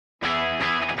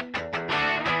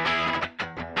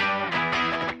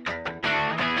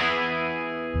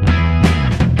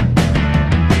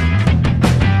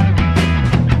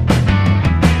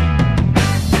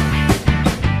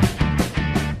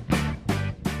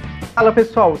Fala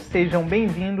pessoal, sejam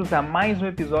bem-vindos a mais um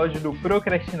episódio do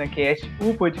ProcrastinaCast,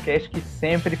 o podcast que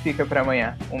sempre fica para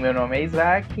amanhã. O meu nome é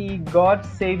Isaac e God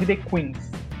Save the Queens.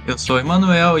 Eu sou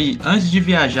Emanuel e antes de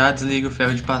viajar, desliga o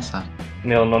ferro de passar.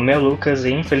 Meu nome é Lucas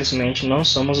e infelizmente não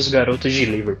somos os garotos de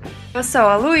Liverpool. Eu sou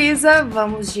a Luísa,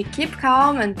 vamos de Keep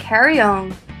Calm and Carry On.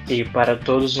 E para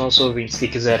todos os nossos ouvintes que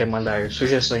quiserem mandar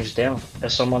sugestões de tema, é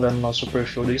só mandar no nosso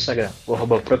perfil do Instagram, o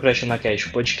 @ProcrastinaCast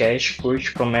podcast,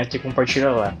 curte, comenta e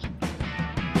compartilha lá.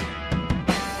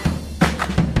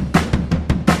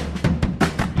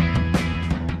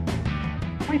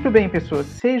 Muito bem, pessoas,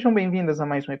 sejam bem-vindas a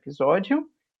mais um episódio.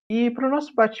 E para o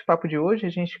nosso bate-papo de hoje, a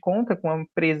gente conta com uma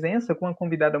presença, com uma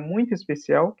convidada muito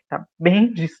especial, que está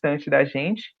bem distante da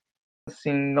gente.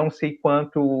 Assim, não sei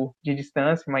quanto de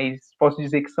distância, mas posso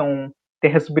dizer que são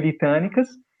terras britânicas.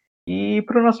 E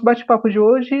para o nosso bate-papo de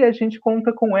hoje, a gente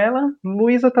conta com ela,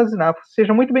 Luísa Tazinafo.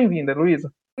 Seja muito bem-vinda,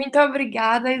 Luísa. Muito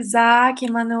obrigada, Isaac,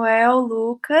 Emanuel,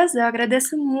 Lucas. Eu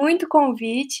agradeço muito o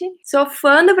convite. Sou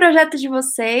fã do projeto de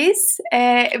vocês.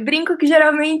 Brinco que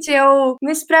geralmente eu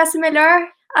me expresso melhor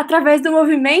através do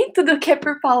movimento do que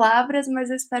por palavras, mas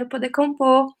eu espero poder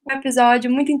compor um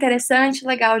episódio muito interessante,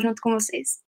 legal junto com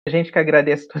vocês. A gente que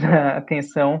agradece toda a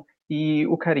atenção e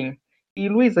o carinho. E,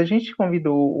 Luísa, a gente te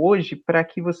convidou hoje para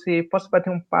que você possa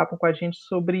bater um papo com a gente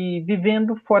sobre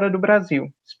vivendo fora do Brasil,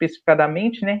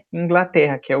 especificadamente, né, em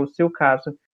Inglaterra, que é o seu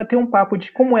caso. Bater um papo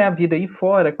de como é a vida aí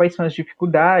fora, quais são as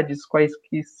dificuldades, quais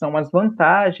que são as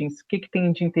vantagens, o que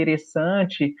tem de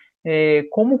interessante,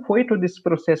 como foi todo esse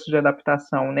processo de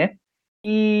adaptação, né?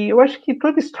 E eu acho que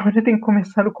toda história tem que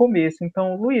começar no começo.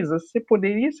 Então, Luísa, você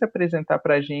poderia se apresentar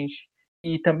para a gente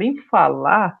e também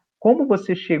falar como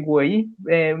você chegou aí?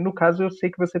 No caso, eu sei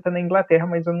que você está na Inglaterra,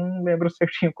 mas eu não lembro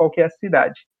certinho qual que é a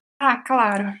cidade. Ah,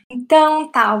 claro.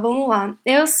 Então, tá, vamos lá.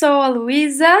 Eu sou a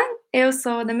Luísa, eu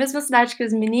sou da mesma cidade que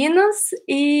os meninos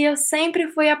e eu sempre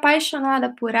fui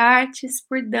apaixonada por artes,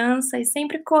 por dança e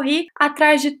sempre corri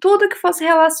atrás de tudo que fosse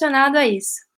relacionado a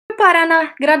isso. Fui parar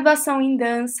na graduação em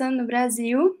dança no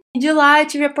Brasil e de lá eu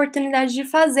tive a oportunidade de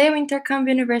fazer o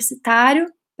intercâmbio universitário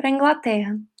para a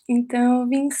Inglaterra. Então, eu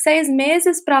vim 6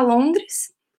 meses para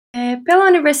Londres. Pela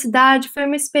universidade foi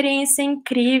uma experiência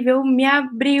incrível, me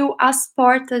abriu as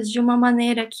portas de uma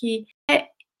maneira que é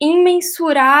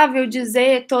imensurável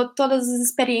dizer todas as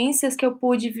experiências que eu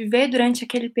pude viver durante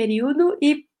aquele período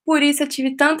e por isso eu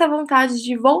tive tanta vontade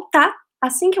de voltar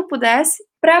assim que eu pudesse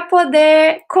para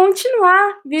poder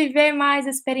continuar, viver mais,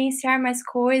 experienciar mais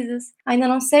coisas. Ainda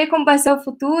não sei como vai ser o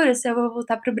futuro, se eu vou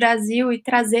voltar para o Brasil e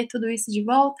trazer tudo isso de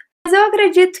volta. Mas eu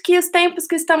acredito que os tempos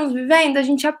que estamos vivendo, a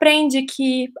gente aprende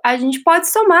que a gente pode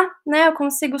somar, né? Eu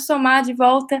consigo somar de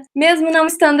volta, mesmo não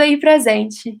estando aí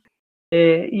presente.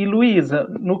 E Luísa,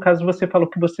 no caso você falou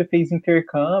que você fez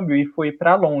intercâmbio e foi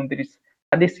para Londres.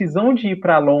 A decisão de ir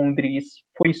para Londres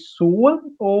foi sua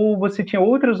ou você tinha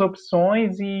outras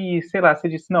opções e, sei lá, você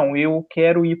disse, não, eu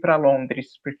quero ir para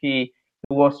Londres porque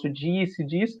eu gosto disso e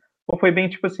disso? Ou foi bem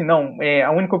tipo assim, não,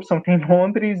 a única opção tem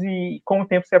Londres e com o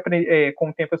tempo com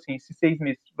o tempo assim, esses 6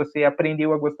 meses, você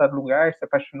aprendeu a gostar do lugar, se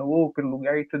apaixonou pelo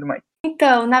lugar e tudo mais?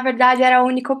 Então, na verdade, era a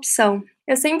única opção.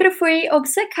 Eu sempre fui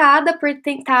obcecada por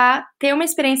tentar ter uma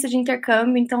experiência de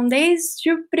intercâmbio, então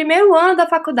desde o primeiro ano da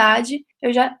faculdade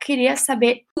eu já queria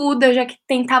saber tudo, eu já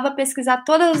tentava pesquisar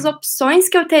todas as opções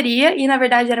que eu teria e na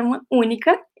verdade era uma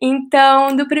única.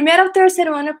 Então, do primeiro ao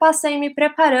terceiro ano eu passei me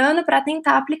preparando para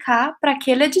tentar aplicar para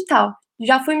aquele edital.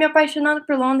 Já fui me apaixonando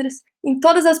por Londres em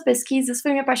todas as pesquisas,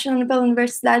 fui me apaixonando pela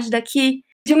universidade daqui,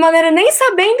 de maneira nem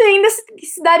sabendo ainda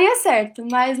se daria certo,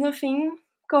 mas no fim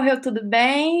correu tudo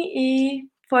bem e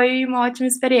foi uma ótima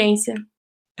experiência.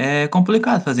 É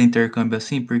complicado fazer intercâmbio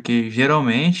assim, porque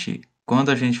geralmente,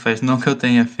 quando a gente faz, não que eu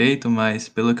tenha feito, mas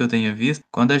pelo que eu tenha visto,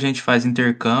 quando a gente faz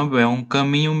intercâmbio é um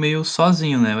caminho meio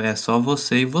sozinho, né? É só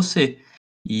você e você.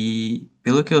 E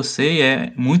pelo que eu sei,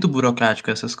 é muito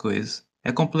burocrático essas coisas.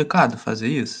 É complicado fazer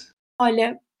isso?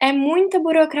 Olha, é muita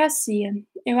burocracia.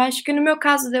 Eu acho que no meu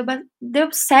caso deu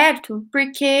certo,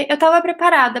 porque eu estava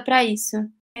preparada para isso.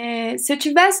 Se eu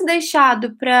tivesse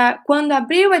deixado para quando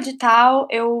abrir o edital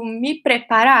eu me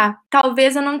preparar,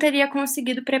 talvez eu não teria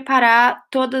conseguido preparar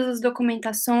todas as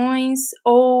documentações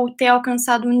ou ter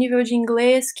alcançado um nível de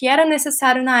inglês que era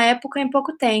necessário na época em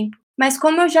pouco tempo. Mas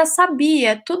como eu já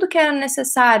sabia tudo que era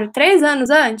necessário 3 anos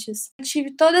antes, eu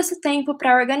tive todo esse tempo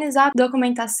para organizar a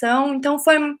documentação, então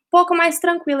foi um pouco mais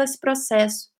tranquilo esse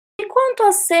processo. E quanto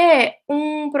a ser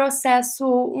um processo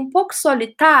um pouco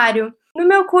solitário, no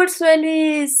meu curso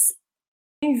eles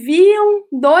enviam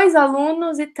 2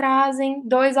 alunos e trazem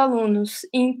 2 alunos.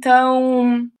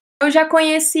 Então, eu já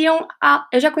conhecia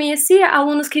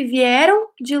alunos que vieram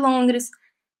de Londres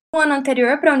no ano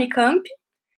anterior para a Unicamp,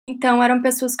 então eram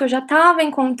pessoas que eu já estava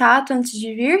em contato antes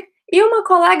de vir, e uma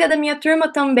colega da minha turma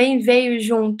também veio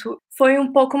junto. Foi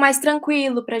um pouco mais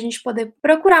tranquilo para a gente poder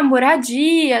procurar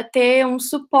moradia, ter um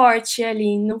suporte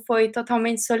ali, não foi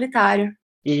totalmente solitário.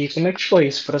 E como é que foi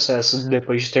esse processo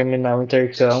depois de terminar o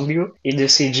intercâmbio e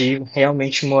decidir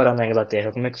realmente morar na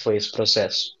Inglaterra? Como é que foi esse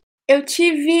processo? Eu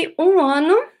tive 1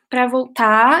 ano para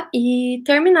voltar e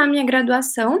terminar minha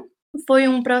graduação. Foi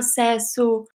um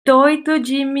processo doido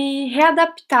de me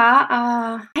readaptar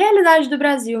à realidade do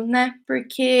Brasil, né,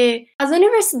 porque as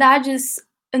universidades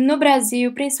no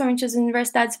Brasil, principalmente as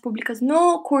universidades públicas,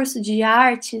 no curso de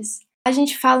artes, a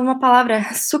gente fala uma palavra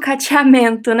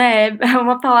sucateamento, né, é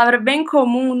uma palavra bem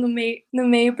comum no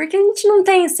meio, porque a gente não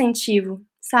tem incentivo,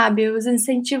 sabe, os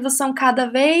incentivos são cada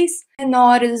vez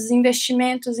menores, os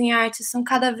investimentos em artes são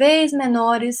cada vez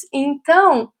menores,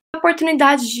 então a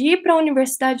oportunidade de ir para uma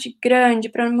universidade grande,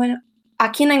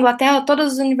 aqui na Inglaterra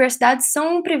todas as universidades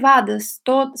são privadas,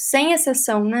 sem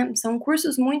exceção, né, são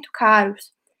cursos muito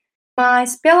caros,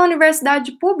 mas pela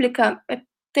universidade pública,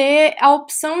 ter a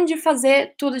opção de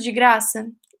fazer tudo de graça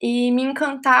e me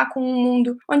encantar com um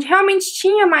mundo onde realmente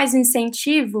tinha mais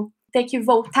incentivo, ter que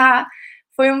voltar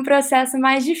foi um processo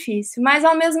mais difícil, mas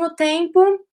ao mesmo tempo,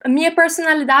 a minha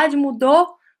personalidade mudou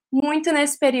muito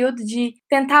nesse período de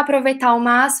tentar aproveitar ao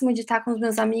máximo de estar com os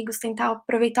meus amigos, tentar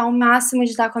aproveitar ao máximo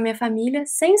de estar com a minha família,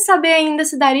 sem saber ainda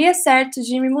se daria certo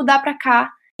de me mudar para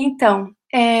cá. Então,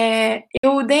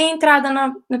 eu dei entrada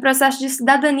no processo de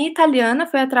cidadania italiana,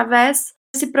 foi através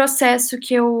desse processo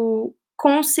que eu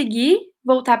consegui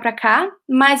voltar para cá,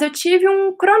 mas eu tive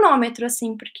um cronômetro,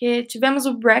 assim, porque tivemos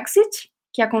o Brexit,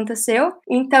 que aconteceu,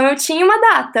 então eu tinha uma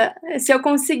data. Se eu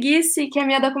conseguisse que a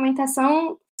minha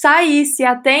documentação saísse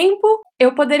a tempo,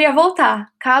 eu poderia voltar.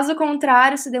 Caso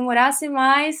contrário, se demorasse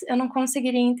mais, eu não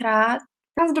conseguiria entrar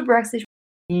por causa do Brexit.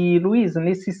 E, Luísa,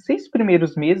 nesses 6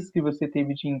 primeiros meses que você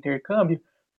teve de intercâmbio,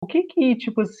 o que,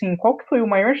 tipo assim, qual que foi o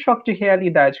maior choque de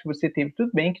realidade que você teve? Tudo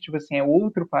bem que, tipo assim, é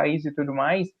outro país e tudo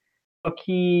mais, só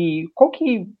que qual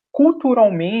que,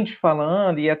 culturalmente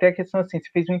falando, e até a questão assim, você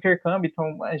fez um intercâmbio,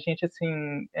 então a gente,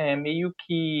 assim, meio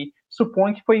que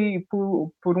supõe que foi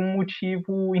por um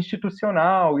motivo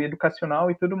institucional e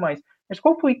educacional e tudo mais. Mas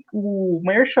qual foi o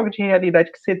maior choque de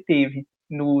realidade que você teve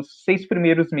nos 6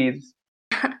 primeiros meses?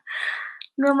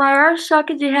 Meu maior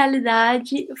choque de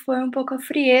realidade foi um pouco a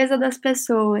frieza das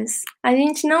pessoas. A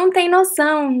gente não tem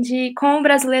noção de, como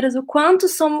brasileiros, o quanto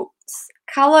somos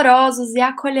calorosos e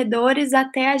acolhedores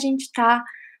até a gente estar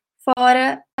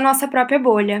fora da nossa própria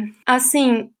bolha.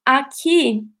 Assim,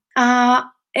 aqui, a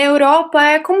Europa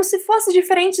é como se fosse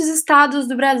diferentes estados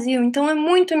do Brasil, então é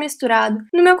muito misturado.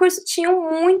 No meu curso tinham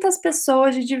muitas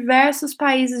pessoas de diversos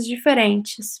países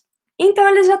diferentes. Então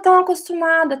eles já estão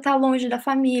acostumados a estar longe da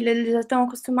família, eles já estão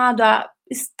acostumados a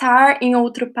estar em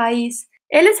outro país.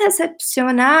 Eles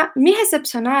me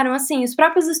recepcionaram, assim, os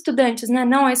próprios estudantes, né,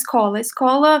 não a escola. A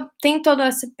escola tem todo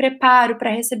esse preparo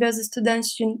para receber os estudantes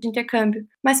de intercâmbio.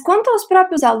 Mas quanto aos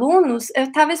próprios alunos, eu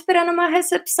estava esperando uma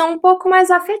recepção um pouco mais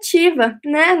afetiva,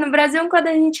 né? No Brasil, quando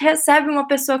a gente recebe uma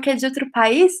pessoa que é de outro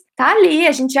país, tá ali,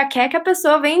 a gente já quer que a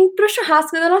pessoa venha pro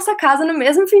churrasco da nossa casa no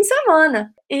mesmo fim de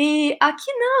semana. E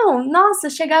aqui não, nossa,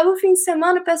 chegava o fim de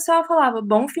semana e o pessoal falava,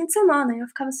 bom fim de semana. E eu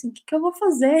ficava assim, o que eu vou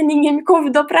fazer? Ninguém me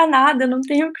convidou pra nada, eu não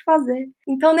tenho o que fazer.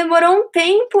 Então demorou um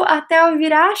tempo até eu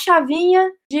virar a chavinha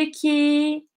de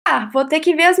que, vou ter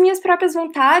que ver as minhas próprias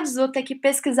vontades, vou ter que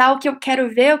pesquisar o que eu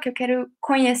quero ver, o que eu quero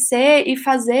conhecer e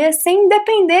fazer sem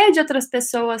depender de outras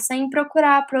pessoas, sem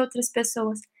procurar por outras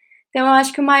pessoas. Então eu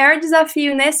acho que o maior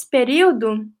desafio nesse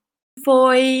período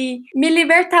foi me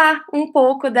libertar um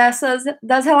pouco das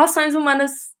relações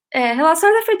humanas,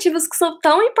 relações afetivas que são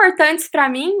tão importantes para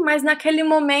mim, mas naquele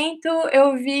momento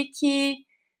eu vi que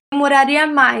demoraria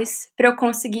mais para eu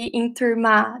conseguir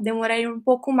enturmar, demoraria um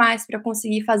pouco mais para eu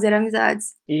conseguir fazer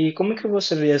amizades. E como que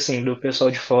você vê, assim, do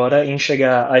pessoal de fora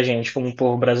enxergar a gente como um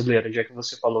povo brasileiro, já que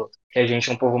você falou que a gente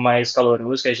é um povo mais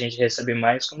caloroso, que a gente recebe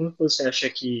mais, como você acha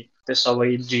que o pessoal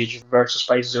aí de diversos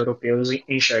países europeus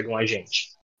enxergam a gente?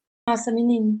 Nossa,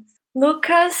 menino.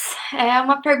 Lucas, é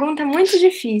uma pergunta muito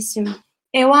difícil.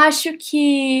 Eu acho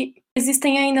que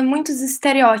existem ainda muitos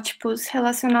estereótipos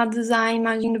relacionados à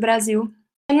imagem do Brasil.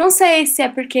 Eu não sei se é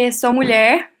porque sou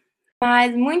mulher,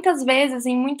 mas muitas vezes,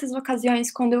 em muitas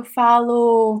ocasiões, quando eu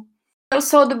falo eu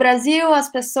sou do Brasil, as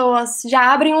pessoas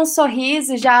já abrem um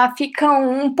sorriso, já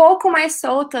ficam um pouco mais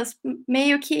soltas,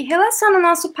 meio que relacionam o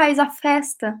nosso país à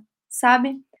festa,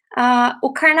 sabe?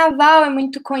 O carnaval é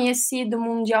muito conhecido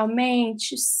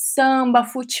mundialmente, samba,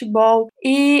 futebol,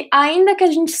 e ainda que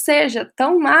a gente seja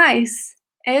tão mais,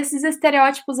 esses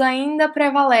estereótipos ainda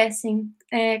prevalecem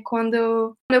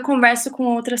quando eu converso com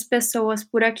outras pessoas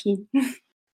por aqui.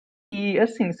 E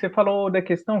assim, você falou da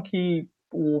questão que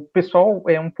o pessoal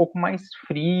é um pouco mais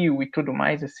frio e tudo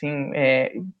mais, assim,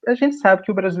 a gente sabe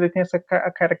que o brasileiro tem essa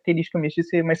característica mesmo de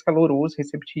ser mais caloroso,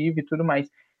 receptivo e tudo mais.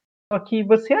 Só que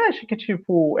você acha que,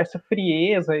 tipo, essa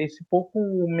frieza, esse pouco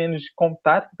menos de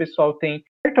contato que o pessoal tem, de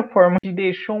certa forma, te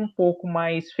deixou um pouco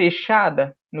mais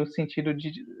fechada, no sentido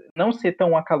de não ser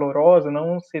tão acalorosa,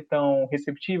 não ser tão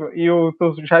receptiva? E eu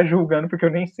tô já julgando, porque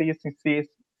eu nem sei, assim, se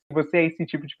você é esse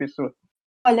tipo de pessoa.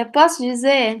 Olha, posso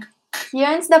dizer que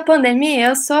antes da pandemia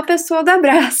eu sou a pessoa do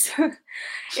abraço.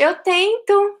 Eu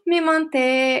tento me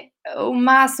manter o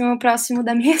máximo próximo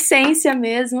da minha essência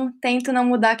mesmo, tento não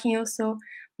mudar quem eu sou,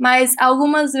 mas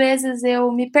algumas vezes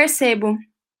eu me percebo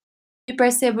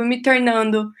me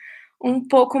tornando um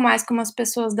pouco mais como as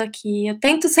pessoas daqui. Eu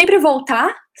tento sempre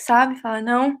voltar, sabe? Falar,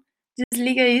 não,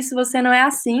 desliga isso, você não é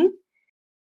assim.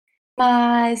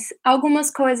 Mas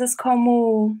algumas coisas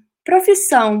como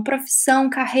profissão,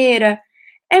 carreira,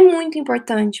 é muito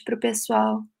importante para o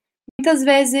pessoal. Muitas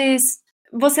vezes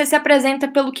você se apresenta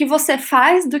pelo que você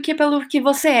faz do que pelo que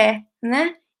você é,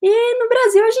 né? E no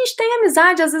Brasil a gente tem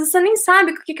amizade, às vezes você nem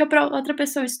sabe o que a outra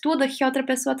pessoa estuda, o que a outra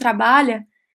pessoa trabalha,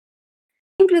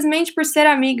 simplesmente por ser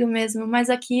amigo mesmo,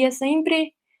 mas aqui é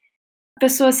sempre a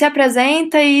pessoa se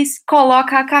apresenta e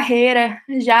coloca a carreira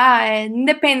já,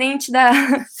 independente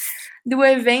do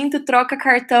evento, troca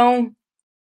cartão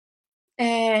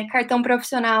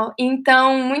profissional.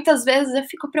 Então, muitas vezes eu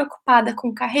fico preocupada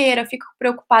com carreira, fico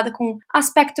preocupada com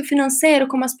aspecto financeiro,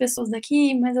 como as pessoas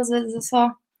daqui, mas às vezes eu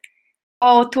só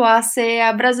volto a ser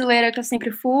a brasileira que eu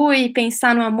sempre fui,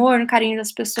 pensar no amor, no carinho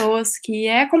das pessoas, que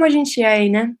é como a gente é aí,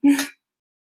 né?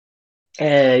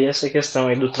 E essa questão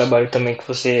aí do trabalho também que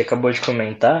você acabou de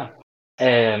comentar,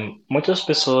 muitas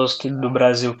pessoas do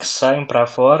Brasil que saem para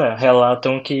fora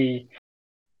relatam que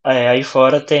aí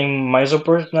fora tem mais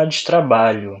oportunidade de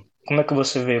trabalho. Como é que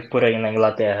você vê por aí na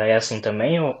Inglaterra? É assim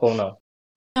também ou não?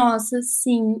 Nossa,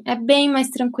 sim, é bem mais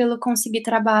tranquilo conseguir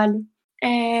trabalho.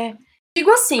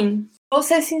 Digo assim, vou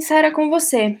ser sincera com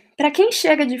você, para quem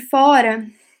chega de fora,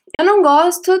 eu não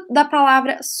gosto da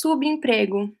palavra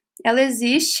subemprego. Ela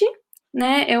existe,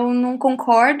 né? Eu não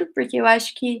concordo, porque eu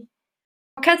acho que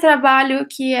qualquer trabalho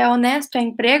que é honesto é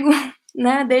emprego,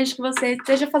 né? Desde que você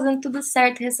esteja fazendo tudo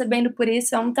certo e recebendo por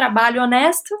isso, é um trabalho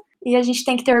honesto e a gente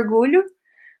tem que ter orgulho.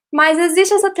 Mas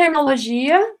existe essa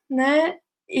terminologia, né?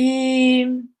 E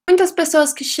muitas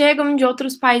pessoas que chegam de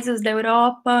outros países da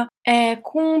Europa,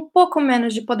 com um pouco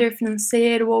menos de poder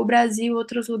financeiro, ou Brasil,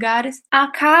 outros lugares,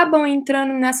 acabam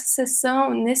entrando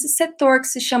nesse setor que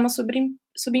se chama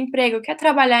subemprego, que é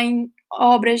trabalhar em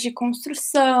obras de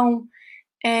construção,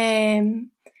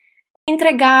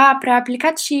 entregar para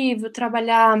aplicativo,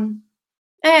 trabalhar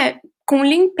com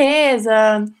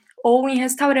limpeza ou em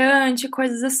restaurante,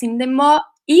 coisas assim.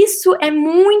 Isso é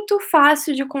muito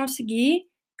fácil de conseguir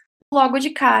logo de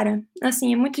cara.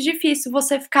 Assim, é muito difícil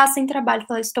você ficar sem trabalho e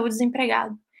falar, estou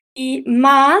desempregado.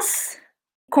 Mas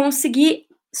conseguir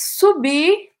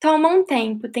subir toma um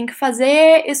tempo. Tem que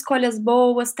fazer escolhas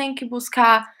boas, tem que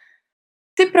buscar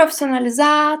se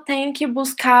profissionalizar, tem que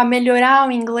buscar melhorar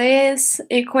o inglês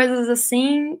e coisas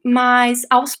assim, mas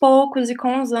aos poucos e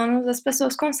com os anos as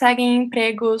pessoas conseguem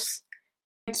empregos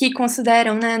que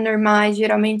consideram, né, normais,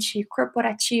 geralmente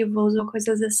corporativos ou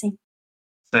coisas assim.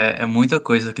 É muita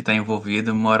coisa que está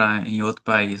envolvida morar em outro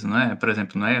país, não é? Por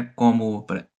exemplo, não é como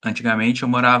antigamente eu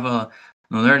morava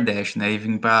no Nordeste, né, e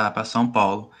vim para São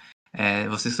Paulo.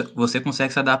 Você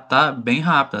consegue se adaptar bem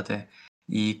rápido até.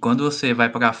 E quando você vai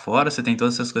para fora, você tem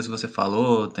todas essas coisas que você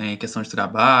falou, tem a questão de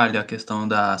trabalho, a questão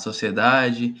da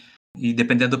sociedade, e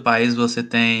dependendo do país você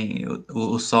tem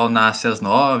o sol nasce às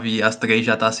 9 e às 3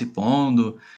 já está se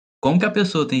pondo. Como que a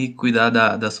pessoa tem que cuidar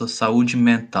da sua saúde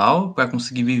mental para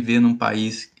conseguir viver num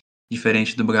país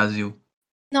diferente do Brasil?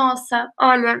 Nossa,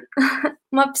 olha,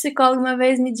 uma psicóloga uma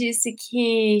vez me disse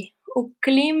que o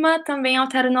clima também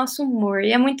altera o nosso humor,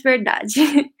 e é muito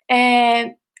verdade.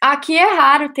 Aqui é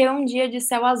raro ter um dia de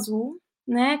céu azul,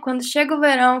 né? Quando chega o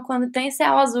verão, quando tem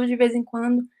céu azul de vez em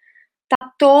quando,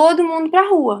 tá todo mundo pra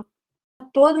rua. Tá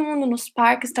todo mundo nos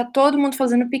parques, tá todo mundo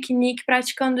fazendo piquenique,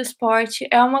 praticando esporte.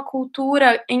 É uma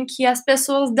cultura em que as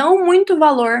pessoas dão muito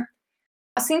valor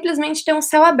a simplesmente ter um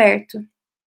céu aberto.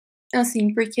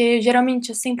 Assim, porque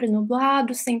geralmente é sempre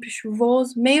nublado, sempre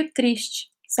chuvoso, meio triste,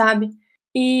 sabe?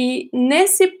 E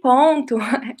nesse ponto,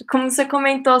 como você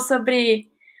comentou sobre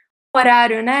o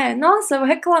horário, né? Nossa, eu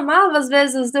reclamava às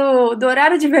vezes do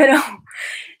horário de verão.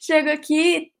 Chego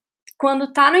aqui,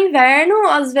 quando tá no inverno,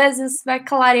 às vezes vai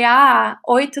clarear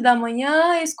 8 da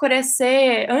manhã e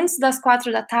escurecer antes das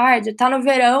 4 da tarde. Tá no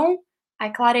verão,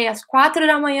 aí clareia às 4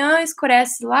 da manhã e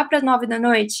escurece lá para as 9 da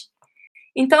noite.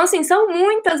 Então, assim, são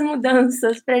muitas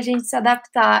mudanças para a gente se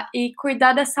adaptar. E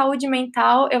cuidar da saúde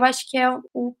mental, eu acho que é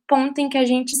o ponto em que a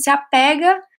gente se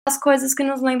apega às coisas que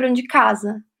nos lembram de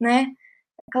casa, né?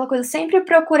 Aquela coisa, sempre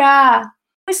procurar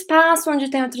um espaço onde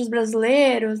tem outros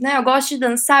brasileiros, né? Eu gosto de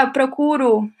dançar, eu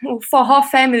procuro o Forró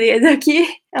Family daqui.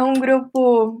 É um grupo,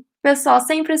 o pessoal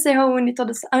sempre se reúne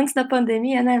todos, antes da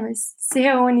pandemia, né? Mas se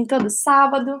reúne todo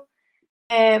sábado.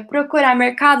 Procurar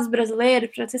mercados brasileiros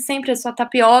para ter sempre a sua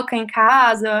tapioca em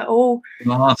casa, ou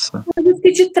Nossa, coisas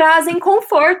que te trazem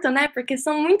conforto, né? Porque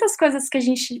são muitas coisas que a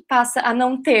gente passa a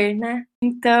não ter, né?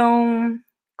 Então,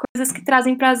 coisas que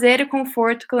trazem prazer e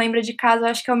conforto, que lembra de casa,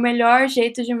 eu acho que é o melhor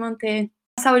jeito de manter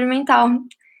a saúde mental,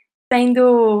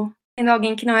 sendo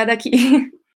alguém que não é daqui.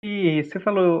 E você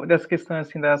falou das questões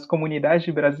assim, das comunidades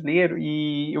de brasileiro,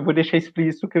 e eu vou deixar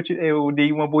explícito que eu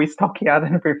dei uma boa stalkeada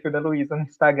no perfil da Luísa no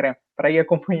Instagram, para ir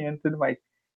acompanhando e tudo mais.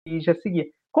 E já seguia.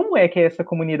 Como é que é essa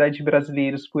comunidade de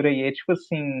brasileiros por aí? É tipo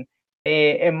assim,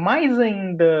 é mais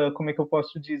ainda, como é que eu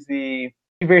posso dizer,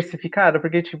 diversificada?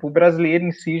 Porque, tipo, o brasileiro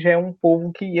em si já é um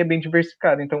povo que é bem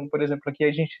diversificado. Então, por exemplo, aqui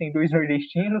a gente tem 2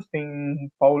 nordestinos, tem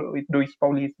 2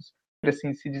 paulistas, por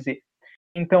assim se dizer.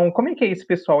 Então, como é que é esse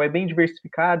pessoal? É bem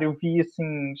diversificado? Eu vi,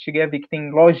 assim, cheguei a ver que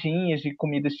tem lojinhas de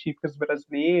comidas típicas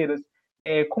brasileiras.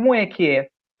 Como é que é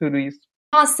tudo isso?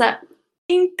 Nossa,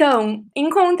 então,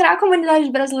 encontrar comunidades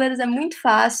brasileiras é muito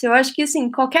fácil. Eu acho que,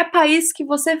 assim, qualquer país que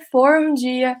você for um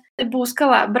dia, você busca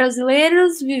lá,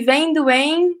 brasileiros vivendo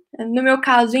no meu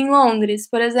caso, em Londres,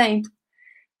 por exemplo.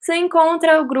 Você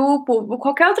encontra o grupo,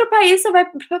 qualquer outro país você vai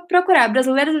procurar.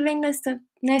 Brasileiros vivendo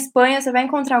na Espanha, você vai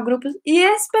encontrar grupos. E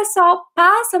esse pessoal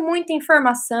passa muita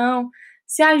informação,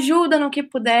 se ajuda no que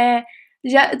puder.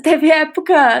 Já teve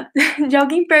época de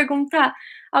alguém perguntar: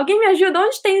 alguém me ajuda?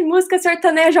 Onde tem música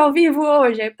sertaneja ao vivo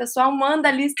hoje? Aí o pessoal manda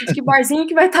a lista de que barzinho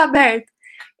que vai estar aberto.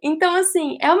 Então,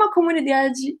 assim, é uma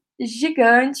comunidade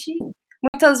gigante.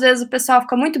 Muitas vezes o pessoal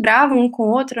fica muito bravo um com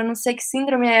o outro. Eu não sei que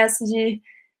síndrome é essa de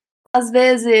às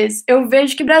vezes eu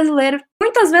vejo que brasileiro,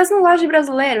 muitas vezes não gosta de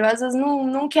brasileiro, às vezes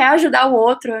não quer ajudar o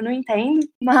outro, eu não entendo,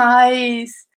 mas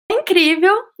é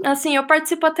incrível, assim, eu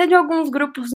participo até de alguns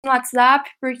grupos no WhatsApp,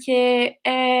 porque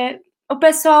o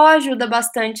pessoal ajuda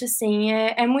bastante, assim,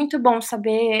 é muito bom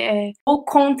saber, ou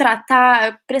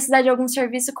contratar, precisar de algum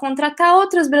serviço, contratar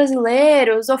outros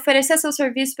brasileiros, oferecer seu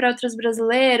serviço para outros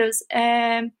brasileiros,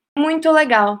 muito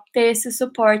legal ter esse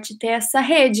suporte, ter essa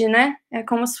rede, né? É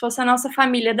como se fosse a nossa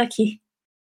família daqui.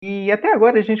 E até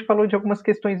agora a gente falou de algumas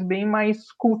questões bem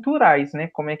mais culturais, né?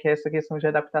 Como é que é essa questão de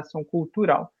adaptação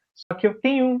cultural. Só que eu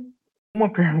tenho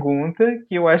uma pergunta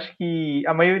que eu acho que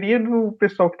a maioria do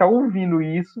pessoal que está ouvindo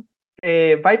isso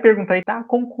vai perguntar e tá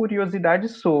com curiosidade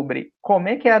sobre como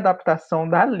é que é a adaptação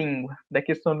da língua, da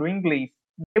questão do inglês.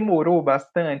 Demorou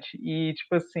bastante e,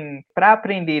 tipo assim, para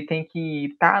aprender tem que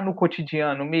estar no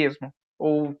cotidiano mesmo?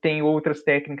 Ou tem outras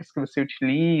técnicas que você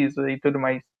utiliza e tudo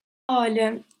mais?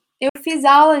 Olha, eu fiz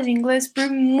aula de inglês por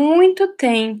muito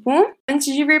tempo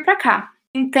antes de vir para cá.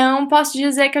 Então, posso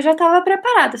dizer que eu já estava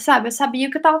preparada, sabe? Eu sabia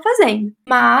o que eu estava fazendo.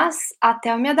 Mas,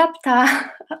 até eu me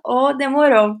adaptar,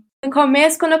 demorou. No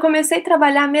começo, quando eu comecei a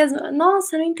trabalhar mesmo,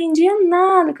 nossa, eu não entendia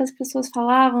nada que as pessoas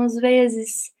falavam às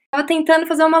vezes. Estava tentando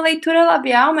fazer uma leitura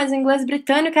labial, mas o inglês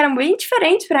britânico era bem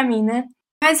diferente para mim, né?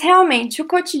 Mas realmente, o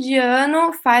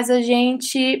cotidiano faz a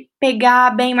gente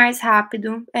pegar bem mais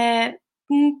rápido.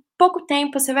 Em pouco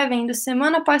tempo, você vai vendo,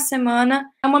 semana após semana,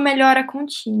 é uma melhora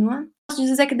contínua. Posso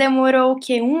dizer que demorou o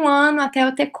quê? 1 ano até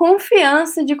eu ter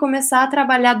confiança de começar a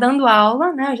trabalhar dando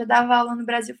aula, né? Eu já dava aula no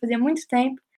Brasil fazia muito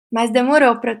tempo, mas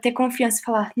demorou para eu ter confiança e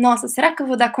falar: nossa, será que eu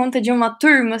vou dar conta de uma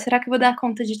turma? Será que eu vou dar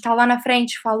conta de estar lá na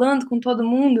frente falando com todo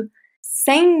mundo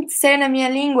sem ser na minha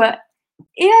língua?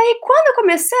 E aí,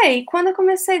 quando eu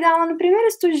comecei a dar aula no primeiro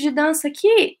estúdio de dança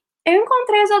aqui, eu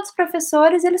encontrei os outros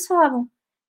professores e eles falavam: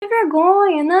 que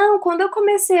vergonha, não, quando eu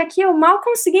comecei aqui eu mal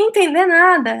conseguia entender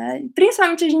nada,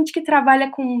 principalmente a gente que trabalha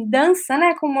com dança,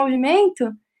 né, com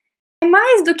movimento, é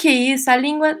mais do que isso, a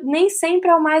língua nem sempre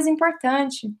é o mais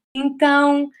importante.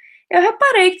 Então, eu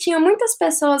reparei que tinha muitas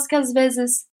pessoas que às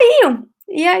vezes iam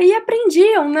e aí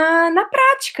aprendiam na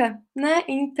prática, né?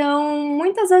 Então,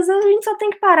 muitas vezes a gente só tem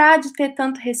que parar de ter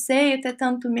tanto receio, ter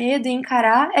tanto medo e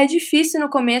encarar. É difícil no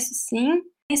começo, sim,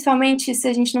 principalmente se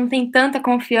a gente não tem tanta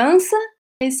confiança,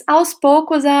 mas aos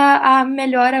poucos a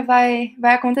melhora vai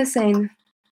acontecendo.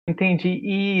 Entendi.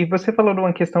 E você falou de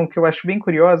uma questão que eu acho bem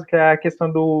curiosa, que é a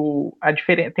questão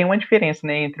tem uma diferença,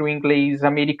 né, entre o inglês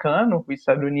americano, o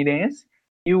estadunidense,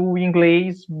 e o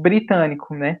inglês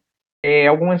britânico, né?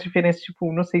 Algumas diferenças,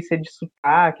 tipo, não sei se é de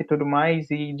sotaque e tudo mais,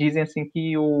 e dizem assim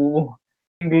que o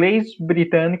inglês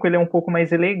britânico ele é um pouco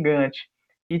mais elegante.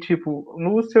 E, tipo,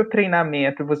 no seu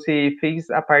treinamento, você fez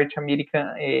a parte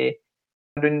americana,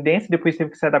 estadunidense, depois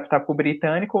teve que se adaptar para o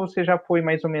britânico, ou você já foi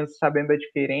mais ou menos sabendo a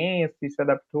diferença e se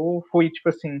adaptou? Foi, tipo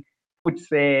assim, putz,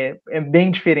 é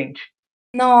bem diferente.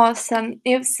 Nossa,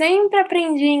 eu sempre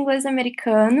aprendi inglês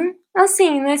americano.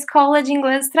 Assim, na escola de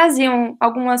inglês traziam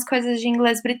algumas coisas de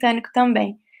inglês britânico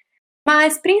também.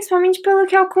 Mas principalmente pelo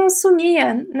que eu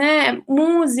consumia, né?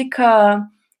 Música,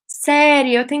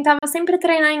 série, eu tentava sempre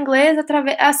treinar inglês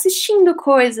assistindo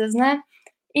coisas, né?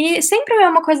 E sempre é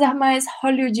uma coisa mais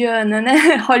hollywoodiana,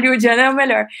 né? Hollywoodiana é o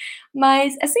melhor.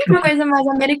 Mas é sempre uma coisa mais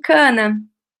americana.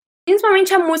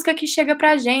 Principalmente a música que chega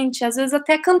pra gente. Às vezes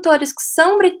até cantores que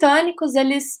são britânicos,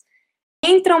 eles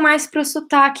entram mais pro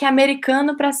sotaque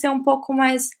americano para ser um pouco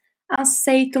mais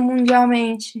aceito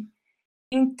mundialmente.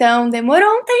 Então, demorou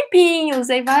um tempinho,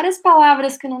 usei várias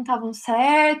palavras que não estavam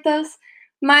certas,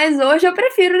 mas hoje eu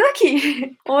prefiro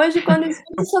daqui. Hoje, quando eu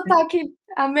escuto sotaque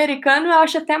americano, eu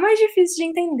acho até mais difícil de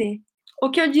entender. O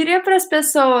que eu diria para as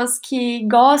pessoas que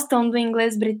gostam do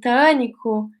inglês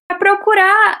britânico é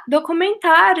procurar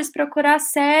documentários, procurar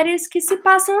séries que se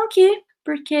passam aqui,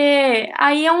 porque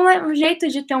aí é um jeito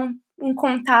de ter um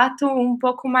contato um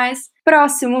pouco mais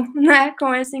próximo, né,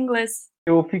 com esse inglês.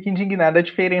 Eu fico indignado a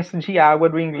diferença de água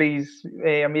do inglês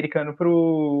americano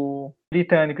pro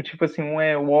britânico. Tipo assim, um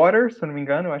é water, se eu não me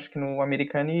engano, eu acho que no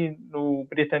americano e no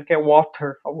britânico é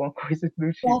water, alguma coisa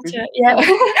do tipo. Gotcha. Yeah.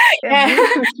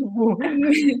 Muito,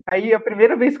 tipo... Aí, a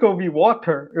primeira vez que eu ouvi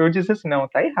water, eu disse assim, não,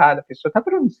 tá errado, a pessoa tá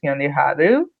pronunciando errado.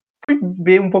 Eu fui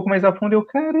ver um pouco mais a fundo e eu,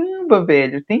 caramba,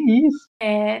 velho, tem isso.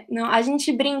 Não, a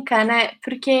gente brinca, né?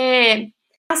 Porque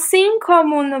assim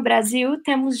como no Brasil,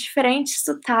 temos diferentes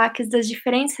sotaques das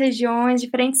diferentes regiões,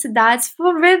 diferentes cidades. Se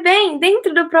for ver bem,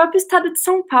 dentro do próprio estado de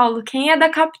São Paulo, quem é da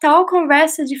capital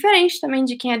conversa diferente também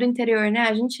de quem é do interior, né?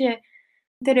 A gente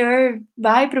do interior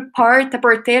vai pro porta,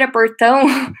 porteira, portão,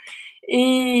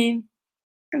 e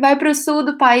vai pro sul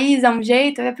do país é um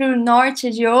jeito, vai pro norte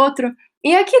de outro.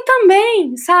 E aqui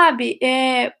também, sabe?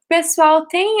 O pessoal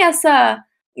tem essa.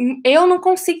 Eu não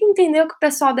consigo entender o que o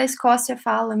pessoal da Escócia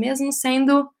fala, mesmo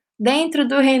sendo dentro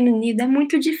do Reino Unido. É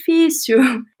muito difícil.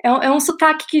 É um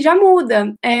sotaque que já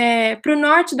muda. Pro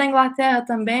norte da Inglaterra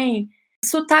também, o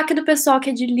sotaque do pessoal que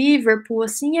é de Liverpool,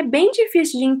 assim, é bem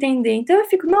difícil de entender. Então eu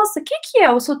fico, nossa, o que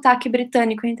é o sotaque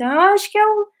britânico? Então eu acho que é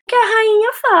o que a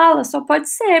rainha fala, só pode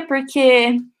ser,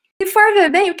 porque se for ver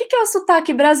bem, o que é o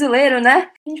sotaque brasileiro, né?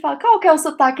 A gente fala, qual que é o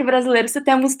sotaque brasileiro se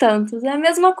temos tantos? É a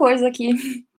mesma coisa aqui.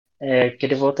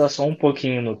 Queria voltar só um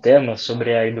pouquinho no tema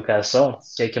sobre a educação,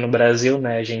 que aqui no Brasil,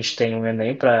 né, a gente tem um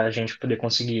Enem para a gente poder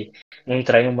conseguir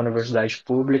entrar em uma universidade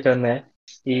pública, né?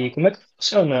 E como é que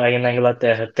funciona aí na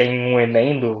Inglaterra? Tem um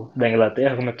Enem da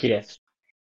Inglaterra? Como é que é?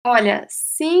 Olha,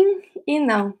 sim e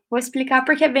não. Vou explicar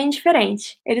porque é bem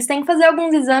diferente. Eles têm que fazer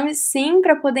alguns exames, sim,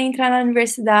 para poder entrar na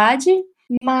universidade,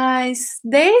 mas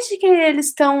desde que eles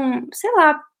estão, sei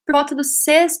lá, por volta do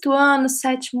 6º ano,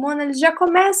 7º ano, eles já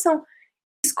começam a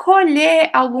escolher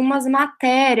algumas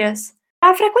matérias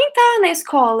para frequentar na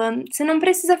escola. Você não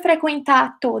precisa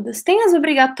frequentar todas. Tem as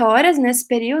obrigatórias nesse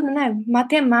período, né?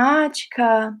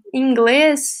 Matemática,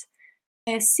 inglês,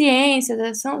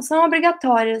 ciências, são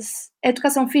obrigatórias.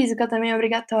 Educação física também é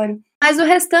obrigatório. Mas o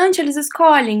restante eles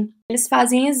escolhem. Eles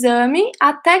fazem exame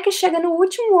até que chega no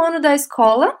último ano da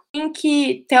escola, em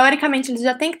que, teoricamente, eles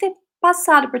já têm que ter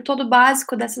passado por todo o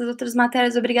básico dessas outras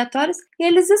matérias obrigatórias, e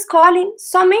eles escolhem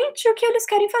somente o que eles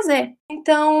querem fazer.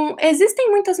 Então, existem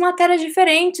muitas matérias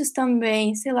diferentes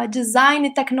também, sei lá,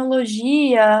 design,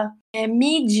 tecnologia,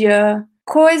 mídia,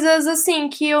 coisas assim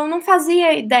que eu não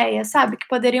fazia ideia, sabe? Que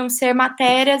poderiam ser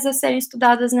matérias a serem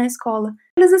estudadas na escola.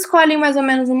 Eles escolhem mais ou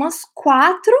menos umas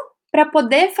 4 para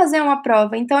poder fazer uma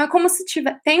prova. Então é como se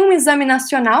tem um exame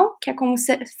nacional, que é como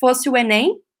se fosse o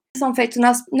Enem, são feitos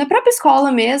na própria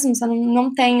escola mesmo, você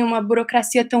não tem uma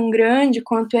burocracia tão grande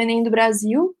quanto o Enem do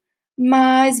Brasil,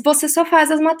 mas você só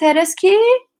faz as matérias que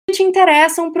te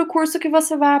interessam para o curso que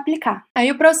você vai aplicar.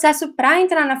 Aí o processo para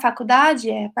entrar na faculdade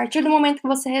é, a partir do momento que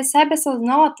você recebe essas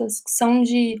notas, que são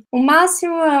de, o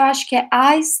máximo eu acho que é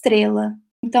A estrela.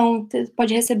 Então, você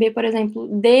pode receber, por exemplo,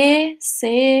 D,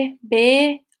 C,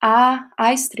 B,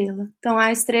 A estrela. Então,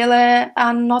 A estrela é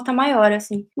a nota maior,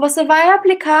 assim. Você vai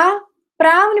aplicar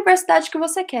para a universidade que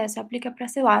você quer. Você aplica para,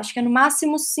 sei lá, acho que é no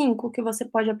máximo 5 que você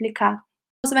pode aplicar.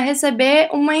 Você vai receber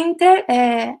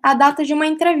a data de uma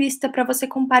entrevista para você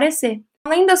comparecer.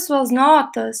 Além das suas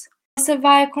notas, você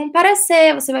vai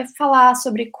comparecer, você vai falar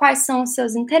sobre quais são os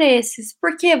seus interesses,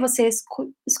 por que você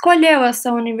escolheu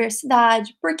essa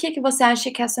universidade, por que você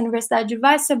acha que essa universidade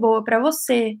vai ser boa para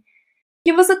você, o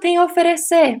que você tem a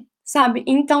oferecer, sabe?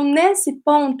 Então, nesse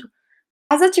ponto,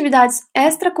 as atividades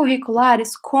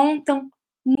extracurriculares contam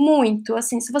muito.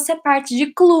 Assim, se você é parte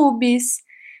de clubes,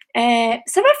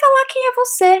 você vai falar quem é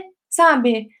você,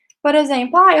 sabe? Por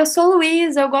exemplo, eu sou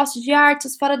Luísa, eu gosto de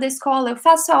artes fora da escola, eu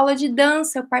faço aula de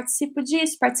dança, eu participo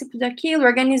disso, participo daquilo,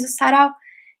 organizo sarau.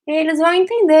 E aí eles vão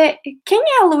entender quem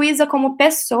é a Luísa como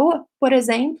pessoa, por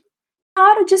exemplo, na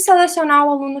hora de selecionar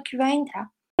o aluno que vai entrar.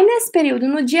 E nesse período,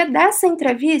 no dia dessa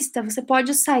entrevista, você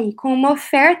pode sair com uma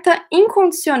oferta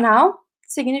incondicional,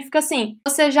 significa assim,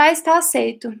 você já está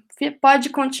aceito,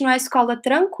 pode continuar a escola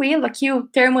tranquilo, aqui o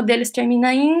termo deles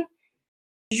termina em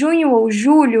junho ou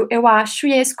julho, eu acho,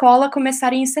 e a escola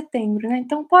começaria em setembro, né?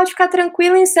 Então pode ficar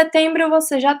tranquilo, em setembro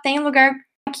você já tem lugar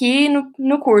aqui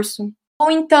no curso.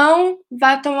 Ou então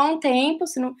vai tomar um tempo,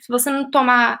 se você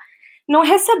não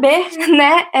receber,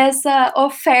 né, essa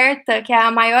oferta, que é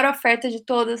a maior oferta de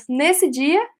todas, nesse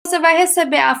dia, você vai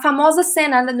receber a famosa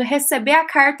cena, né, de receber a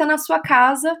carta na sua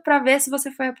casa para ver se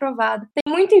você foi aprovado.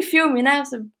 Tem muito em filme, né?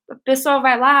 A pessoa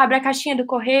vai lá, abre a caixinha do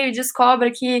correio e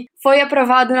descobre que foi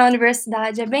aprovado na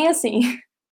universidade. É bem assim.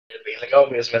 É bem legal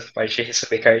mesmo essa parte de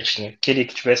receber cartinha. Queria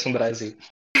que tivesse no Brasil.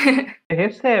 Você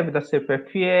recebe da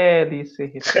CPFL, você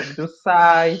recebe do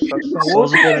SAI, só que são Só os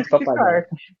outros boletos tipos pra de pagar.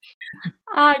 carta.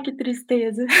 Ai, que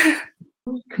tristeza.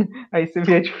 Aí você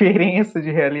vê a diferença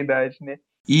de realidade, né?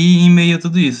 E em meio a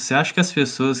tudo isso, você acha que as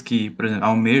pessoas que, por exemplo,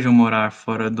 almejam morar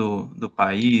fora do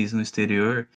país, no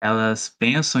exterior, elas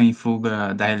pensam em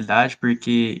fuga da realidade?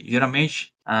 Porque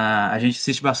geralmente a gente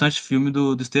assiste bastante filme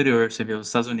do exterior. Você vê os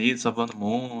Estados Unidos salvando o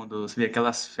mundo, você vê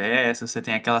aquelas festas, você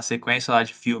tem aquela sequência lá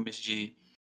de filmes de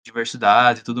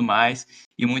diversidade e tudo mais.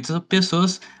 E muitas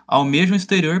pessoas almejam o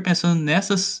exterior pensando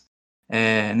nessas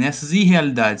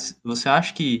irrealidades. Você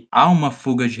acha que há uma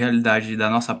fuga de realidade da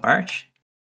nossa parte?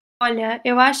 Olha,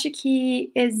 eu acho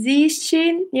que existe,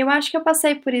 e eu acho que eu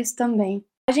passei por isso também.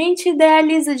 A gente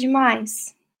idealiza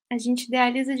demais. A gente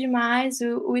idealiza demais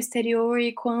o exterior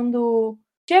e quando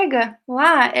chega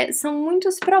lá, são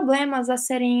muitos problemas a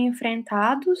serem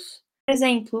enfrentados. Por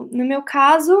exemplo, no meu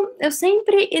caso, eu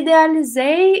sempre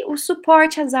idealizei o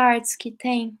suporte às artes que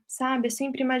tem, sabe? Eu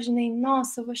sempre imaginei,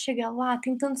 nossa, eu vou chegar lá,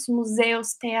 tem tantos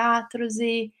museus, teatros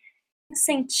e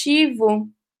incentivo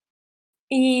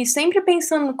e sempre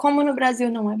pensando como no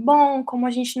Brasil não é bom, como a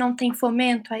gente não tem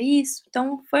fomento a isso,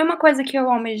 então foi uma coisa que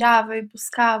eu almejava e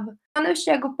buscava. Quando eu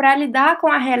chego para lidar com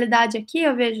a realidade aqui,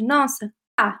 eu vejo, nossa,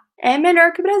 é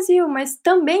melhor que o Brasil, mas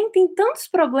também tem tantos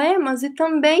problemas e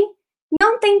também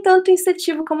não tem tanto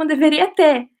incentivo como deveria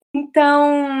ter.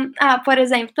 Então, por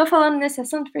exemplo, estou falando nesse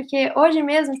assunto porque hoje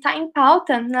mesmo está em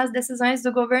pauta nas decisões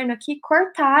do governo aqui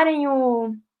cortarem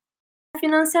o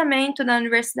financiamento da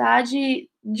universidade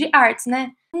de artes,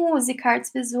 né, música,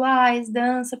 artes visuais,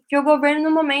 dança, porque o governo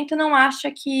no momento não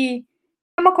acha que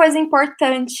é uma coisa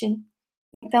importante.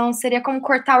 Então seria como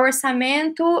cortar o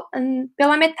orçamento,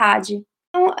 pela metade.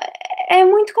 Então é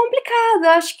muito complicado,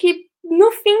 eu acho que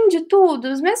no fim de tudo,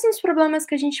 os mesmos problemas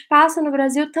que a gente passa no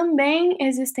Brasil também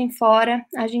existem fora,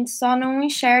 a gente só não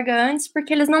enxerga antes,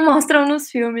 porque eles não mostram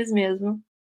nos filmes mesmo.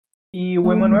 E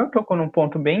o Emanuel tocou num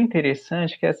ponto bem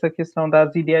interessante, que é essa questão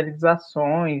das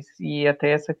idealizações e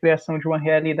até essa criação de uma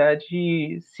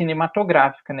realidade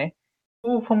cinematográfica, né?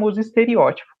 O famoso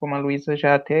estereótipo, como a Luísa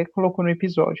já até colocou no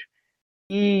episódio.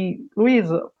 E,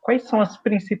 Luísa, quais são as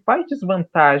principais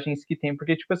desvantagens que tem?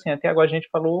 Porque, tipo assim, até agora a gente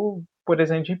falou, por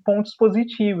exemplo, de pontos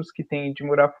positivos que tem de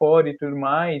morar fora e tudo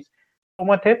mais.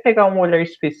 Vamos até pegar um olhar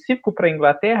específico para a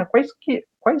Inglaterra,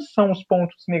 quais são os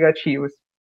pontos negativos?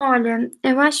 Olha,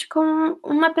 eu acho que como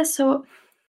uma pessoa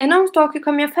eu não estou aqui com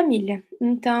a minha família,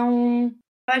 então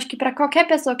eu acho que para qualquer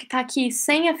pessoa que está aqui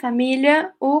sem a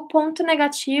família, o ponto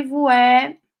negativo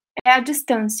é a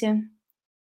distância.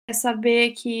 É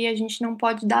saber que a gente não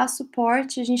pode dar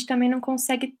suporte, a gente também não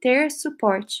consegue ter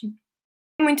suporte.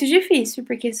 É muito difícil,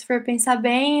 porque se for pensar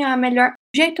bem, o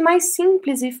jeito mais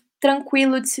simples e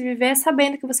tranquilo de se viver é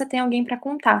sabendo que você tem alguém para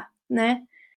contar, né.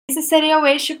 Esse seria o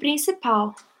eixo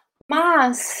principal.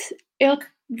 Mas eu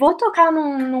vou tocar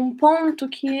num ponto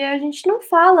que a gente não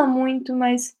fala muito,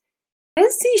 mas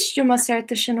existe uma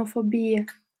certa xenofobia,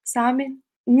 sabe?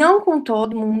 Não com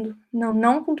todo mundo,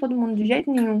 não com todo mundo de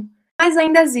jeito nenhum, mas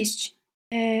ainda existe.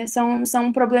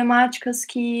 São problemáticas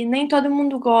que nem todo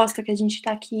mundo gosta que a gente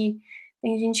tá aqui.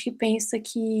 Tem gente que pensa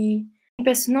que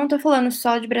não tô falando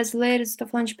só de brasileiros, tô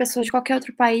falando de pessoas de qualquer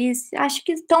outro país, acho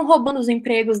que estão roubando os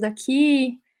empregos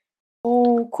daqui,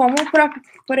 Ou como,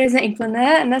 por exemplo,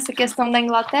 né, nessa questão da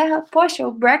Inglaterra, poxa,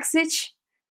 o Brexit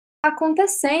está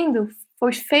acontecendo.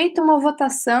 Foi feita uma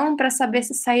votação para saber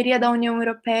se sairia da União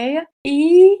Europeia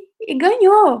e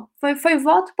ganhou. Foi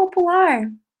voto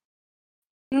popular.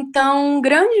 Então,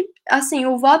 assim,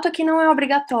 o voto aqui não é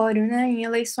obrigatório, né, em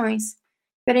eleições,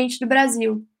 diferente do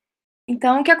Brasil.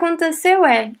 Então, o que aconteceu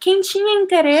é, quem tinha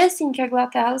interesse em que a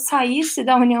Inglaterra saísse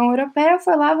da União Europeia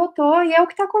foi lá, votou, e é o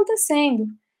que está acontecendo.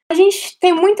 A gente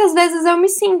tem, muitas vezes eu me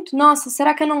sinto, nossa,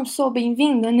 será que eu não sou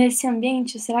bem-vinda nesse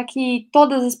ambiente? Será que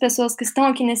todas as pessoas que estão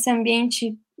aqui nesse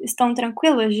ambiente estão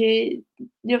tranquilas de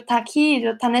eu estar aqui, de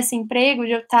eu estar nesse emprego,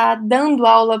 de eu estar dando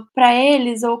aula para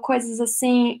eles, ou coisas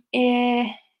assim?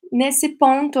 Nesse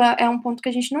ponto, é um ponto que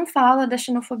a gente não fala da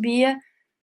xenofobia,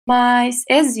 mas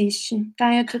existe,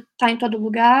 tá em todo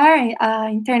lugar,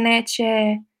 a internet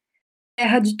é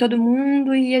terra de todo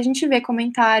mundo e a gente vê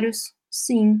comentários,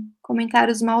 sim,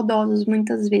 comentários maldosos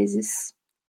muitas vezes.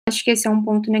 Acho que esse é um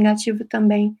ponto negativo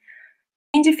também,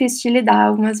 bem difícil de lidar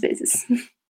algumas vezes.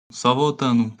 Só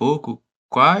voltando um pouco,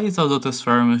 quais as outras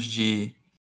formas de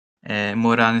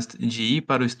de ir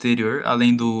para o exterior,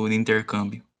 além do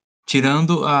intercâmbio?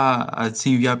 Tirando a de se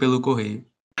enviar pelo correio.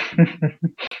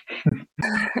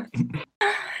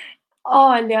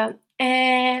 Olha,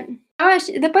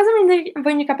 depois eu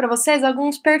vou indicar para vocês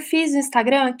alguns perfis no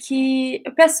Instagram que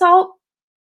o pessoal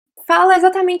fala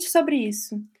exatamente sobre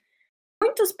isso.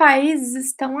 Muitos países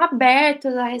estão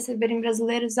abertos a receberem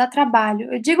brasileiros a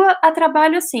trabalho. Eu digo a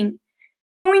trabalho assim,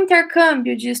 um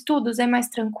intercâmbio de estudos é mais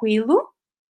tranquilo,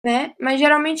 né, mas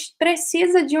geralmente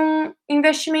precisa de um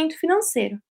investimento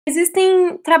financeiro.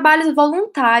 Existem trabalhos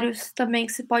voluntários também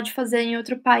que se pode fazer em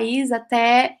outro país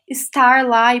até estar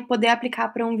lá e poder aplicar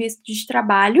para um visto de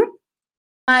trabalho,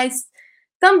 mas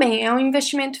também é um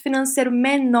investimento financeiro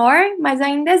menor, mas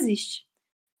ainda existe.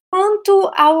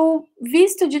 Quanto ao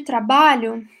visto de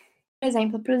trabalho, por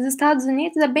exemplo, para os Estados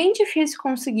Unidos é bem difícil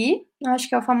conseguir, acho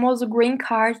que é o famoso green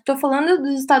card. Estou falando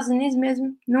dos Estados Unidos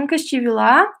mesmo, nunca estive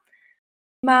lá,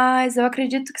 mas eu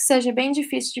acredito que seja bem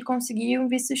difícil de conseguir um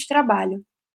visto de trabalho.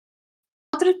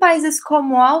 Outros países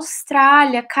como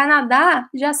Austrália, Canadá,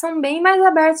 já são bem mais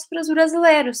abertos para os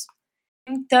brasileiros.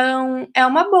 Então, é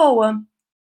uma boa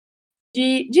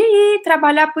de ir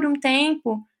trabalhar por um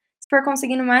tempo, se for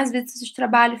conseguindo mais vistos de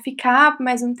trabalho, ficar por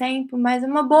mais um tempo, mas é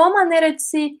uma boa maneira de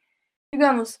se,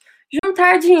 digamos,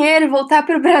 juntar dinheiro, voltar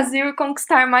para o Brasil e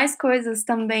conquistar mais coisas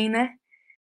também, né?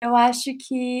 Eu acho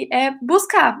que é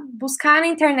buscar na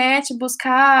internet,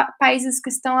 buscar países que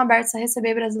estão abertos a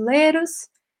receber brasileiros,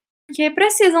 porque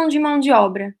precisam de mão de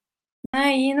obra,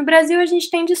 né? E no Brasil a gente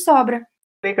tem de sobra.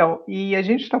 Legal. E a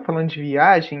gente está falando de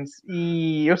viagens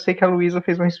e eu sei que a Luísa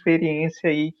fez uma experiência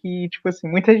aí que, tipo assim,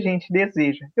 muita gente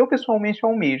deseja. Eu pessoalmente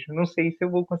almejo. Não sei se eu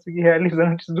vou conseguir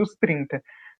realizar antes dos 30,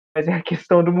 mas é a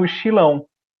questão do mochilão.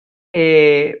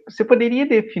 Você poderia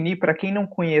definir, para quem não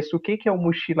conhece, o que é o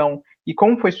mochilão e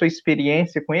como foi sua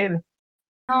experiência com ele?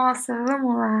 Nossa,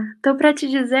 vamos lá. Tô pra te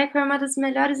dizer que foi uma das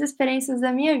melhores experiências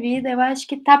da minha vida. Eu acho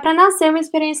que tá pra nascer uma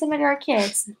experiência melhor que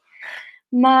essa.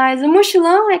 Mas o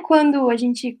mochilão é quando a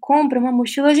gente compra uma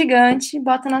mochila gigante,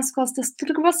 bota nas costas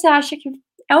tudo que você acha que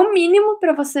é o mínimo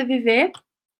para você viver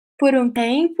por um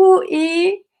tempo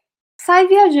e sai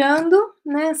viajando,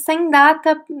 né, sem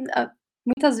data,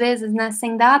 muitas vezes, né,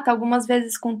 sem data, algumas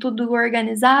vezes com tudo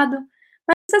organizado.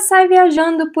 Mas você sai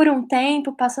viajando por um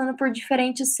tempo, passando por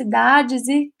diferentes cidades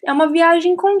e é uma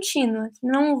viagem contínua,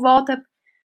 não volta para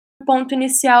o ponto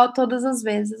inicial todas as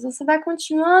vezes. Você vai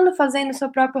continuando fazendo o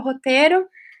seu próprio roteiro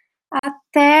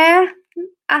até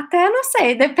não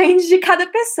sei, depende de cada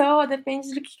pessoa,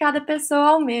 depende do que cada pessoa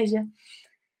almeja.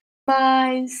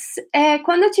 Mas,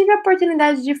 quando eu tive a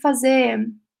oportunidade de fazer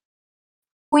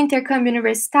o intercâmbio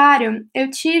universitário, eu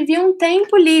tive um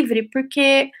tempo livre,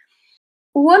 porque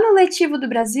o ano letivo do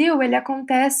Brasil, ele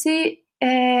acontece,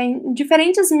 em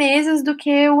diferentes meses do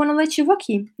que o ano letivo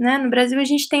aqui, né. No Brasil, a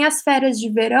gente tem as férias de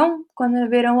verão, quando é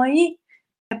verão aí,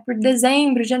 é por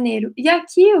dezembro, janeiro. E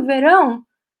aqui o verão,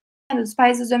 nos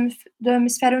países do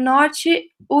hemisfério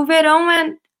norte, o verão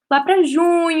é lá para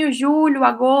junho, julho,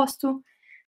 agosto.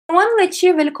 O ano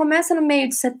letivo, ele começa no meio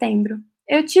de setembro.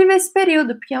 Eu tive esse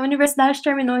período, porque a universidade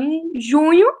terminou em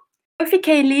junho, eu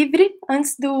fiquei livre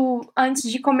antes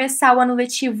de começar o ano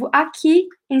letivo aqui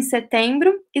em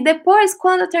setembro, e depois,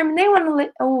 quando eu terminei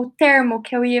o termo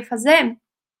que eu ia fazer,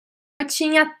 eu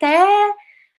tinha até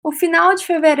o final de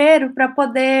fevereiro para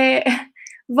poder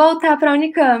voltar para a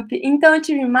Unicamp. Então eu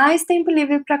tive mais tempo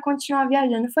livre para continuar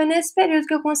viajando. Foi nesse período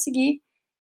que eu consegui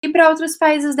ir para outros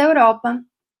países da Europa,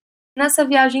 nessa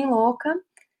viagem louca.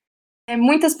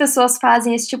 Muitas pessoas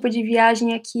fazem esse tipo de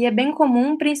viagem aqui, é bem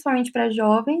comum, principalmente para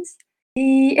jovens.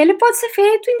 E ele pode ser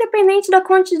feito independente da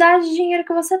quantidade de dinheiro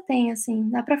que você tem, assim.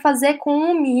 Dá para fazer com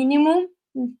o mínimo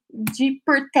de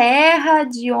por terra,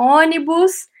 de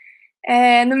ônibus.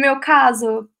 No meu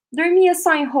caso, dormia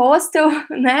só em hostel,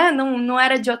 né? Não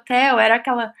era de hotel, era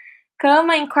aquela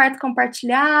cama em quarto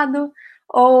compartilhado.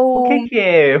 O Ou que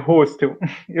é hostel?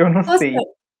 Eu não sei.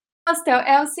 hostel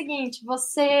é o seguinte,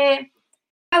 você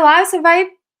vai lá, você vai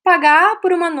pagar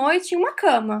por uma noite em uma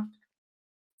cama.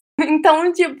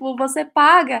 Então, tipo, você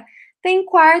paga, tem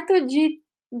quarto de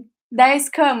 10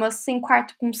 camas, tem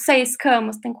quarto com 6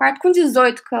 camas, tem quarto com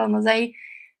 18 camas, aí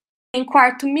tem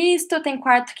quarto misto, tem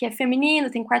quarto que é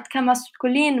feminino, tem quarto que é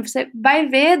masculino, você vai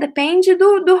ver, depende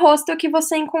do hostel que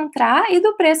você encontrar e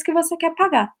do preço que você quer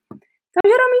pagar. Então,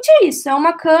 geralmente é isso, é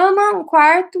uma cama, um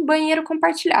quarto, banheiro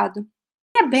compartilhado.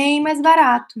 É bem mais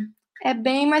barato, é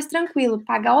bem mais tranquilo.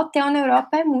 Pagar hotel na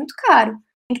Europa é muito caro,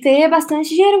 tem que ter bastante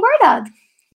dinheiro guardado.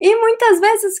 E muitas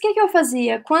vezes, o que eu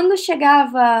fazia? Quando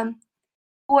chegava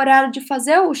o horário de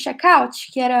fazer o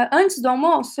check-out, que era antes do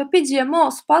almoço, eu pedia,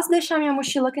 moço, posso deixar minha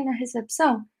mochila aqui na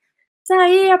recepção?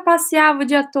 Saía, passeava o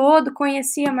dia todo,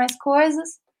 conhecia mais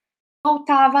coisas,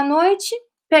 voltava à noite,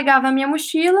 pegava a minha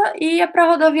mochila e ia para a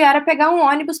rodoviária pegar um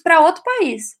ônibus para outro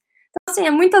país. Então, assim,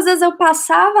 muitas vezes eu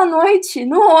passava a noite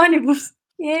no ônibus,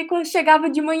 e aí quando chegava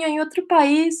de manhã em outro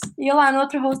país, ia lá no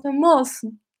outro hostel,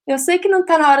 moço, eu sei que não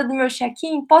tá na hora do meu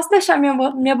check-in, posso deixar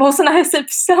minha bolsa na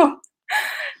recepção?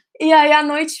 E aí à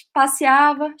noite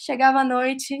passeava, chegava à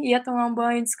noite, ia tomar um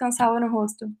banho, descansava no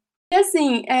hostel. E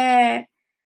assim, a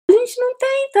gente não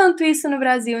tem tanto isso no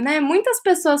Brasil, né? Muitas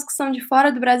pessoas que são de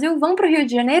fora do Brasil vão para o Rio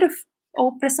de Janeiro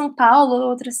ou para São Paulo ou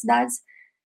outras cidades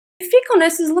e ficam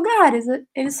nesses lugares.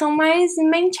 Eles são mais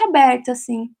mente aberta,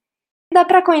 assim. Dá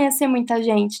para conhecer muita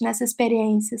gente nessa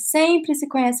experiência. Sempre se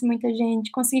conhece muita gente.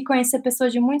 Consegui conhecer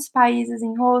pessoas de muitos países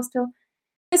em hostel.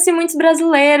 Conheci muitos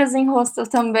brasileiros em hostel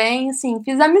também, assim,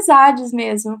 fiz amizades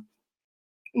mesmo.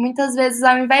 Muitas vezes,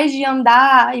 ao invés de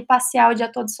andar e passear o dia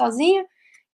todo sozinha,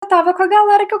 eu estava com a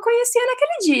galera que eu conhecia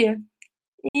naquele dia.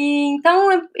 E então,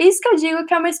 isso que eu digo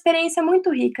que é uma experiência muito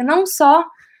rica, não só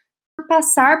por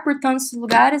passar por tantos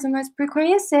lugares, mas por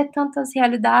conhecer tantas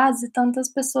realidades e tantas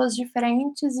pessoas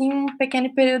diferentes em um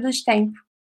pequeno período de tempo.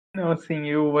 Não, assim,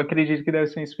 eu acredito que deve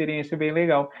ser uma experiência bem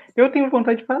legal. Eu tenho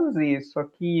vontade de fazer, só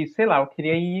que, sei lá, eu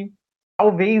queria ir,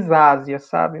 talvez, Ásia,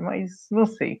 sabe? Mas não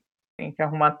sei. Tem que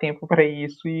arrumar tempo para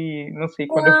isso e não sei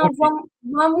quando eu vou Não, ter.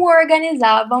 vamos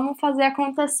organizar, vamos fazer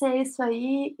acontecer isso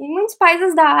aí. Em muitos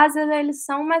países da Ásia, eles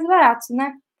são mais baratos,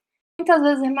 né? Muitas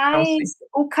vezes é Não sei. mais.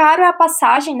 O caro é a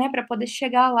passagem, né, para poder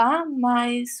chegar lá,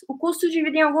 mas o custo de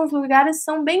vida em alguns lugares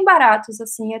são bem baratos,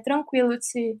 assim, é tranquilo de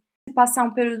se passar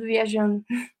um período viajando.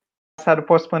 Passado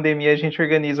pós-pandemia, a gente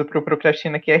organiza pro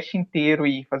Procrastina Cast inteiro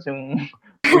e fazer um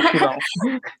mochilão.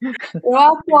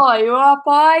 Eu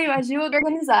apoio, ajudo a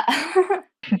organizar.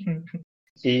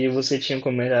 E você tinha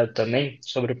comentado também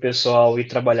sobre o pessoal ir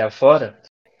trabalhar fora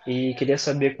e queria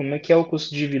saber como é que é o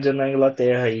custo de vida na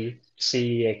Inglaterra aí.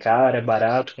 Se é caro, é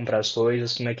barato comprar as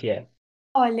coisas, como é que é?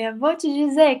 Olha, vou te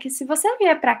dizer que se você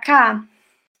vier para cá,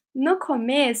 no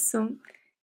começo,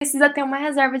 precisa ter uma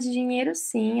reserva de dinheiro,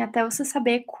 sim, até você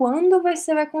saber quando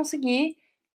você vai conseguir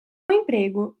um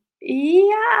emprego. E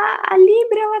a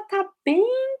libra, ela tá bem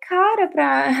cara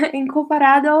em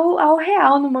comparado ao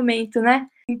real no momento, né?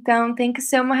 Então tem que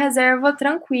ser uma reserva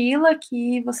tranquila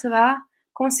que você vai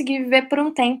conseguir viver por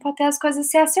um tempo até as coisas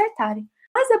se acertarem.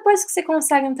 Mas depois que você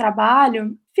consegue um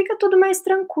trabalho, fica tudo mais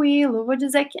tranquilo. Vou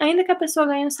dizer que ainda que a pessoa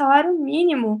ganhe um salário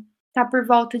mínimo, tá por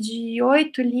volta de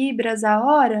 8 libras a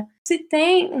hora, se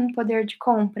tem um poder de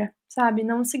compra, sabe?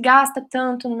 Não se gasta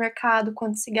tanto no mercado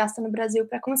quanto se gasta no Brasil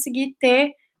para conseguir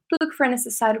ter tudo que for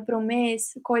necessário para um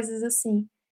mês, coisas assim.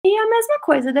 E a mesma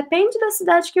coisa, depende da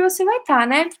cidade que você vai estar,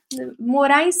 né?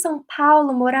 Morar em São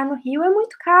Paulo, morar no Rio é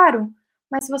muito caro,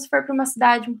 mas se você for para uma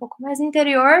cidade um pouco mais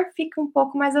interior, fica um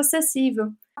pouco mais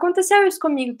acessível. Aconteceu isso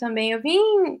comigo também. Eu vim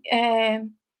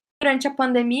durante a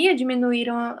pandemia,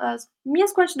 diminuíram as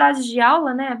minhas quantidades de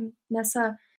aula, né?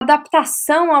 Nessa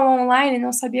adaptação ao online,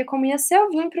 não sabia como ia ser. Eu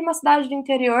vim para uma cidade do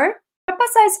interior para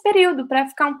passar esse período, para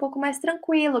ficar um pouco mais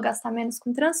tranquilo, gastar menos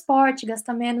com transporte,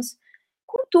 gastar menos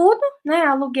com tudo, né?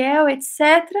 Aluguel,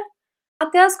 etc.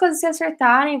 Até as coisas se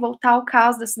acertarem, voltar ao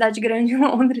caos da cidade grande em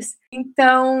Londres.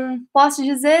 Então, posso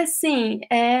dizer, sim,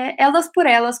 elas por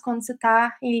elas quando você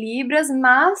está em libras,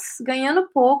 mas ganhando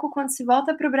pouco quando se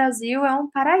volta para o Brasil é um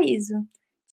paraíso.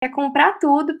 É comprar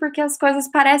tudo porque as coisas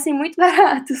parecem muito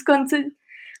baratas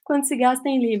quando se gasta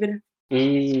em libra.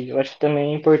 E eu acho que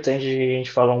também é importante a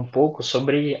gente falar um pouco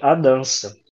sobre a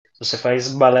dança. Você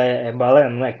faz balé, é balé,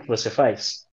 não é que você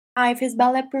faz? Eu fiz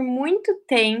balé por muito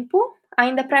tempo,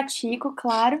 ainda pratico,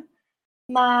 claro,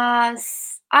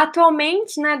 mas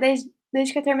atualmente, né,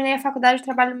 desde que eu terminei a faculdade, eu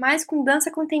trabalho mais com dança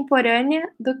contemporânea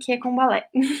do que com balé.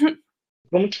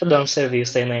 Como que a dança é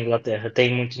vista aí na Inglaterra?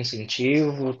 Tem muito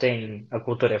incentivo? Tem a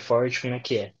cultura é forte? Como é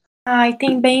que é?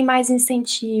 Tem bem mais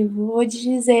incentivo. Vou te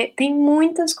dizer, tem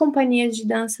muitas companhias de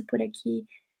dança por aqui.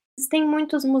 Existem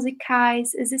muitos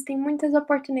musicais, existem muitas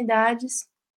oportunidades.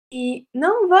 E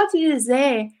não vou te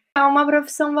dizer que é uma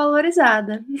profissão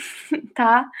valorizada,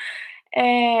 tá?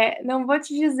 Não vou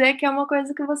te dizer que é uma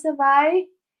coisa que você vai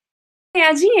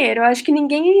ganhar dinheiro. Eu acho que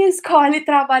ninguém escolhe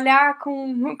trabalhar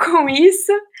com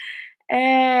isso,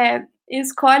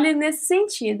 escolhe nesse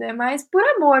sentido, é mais por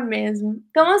amor mesmo.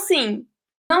 Então, assim,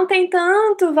 não tem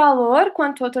tanto valor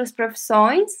quanto outras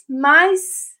profissões,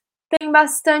 mas tem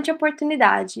bastante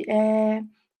oportunidade. É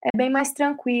bem mais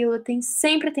tranquilo,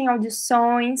 sempre tem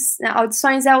audições.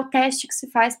 Audições é o teste que se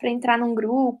faz para entrar num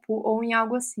grupo ou em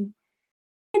algo assim.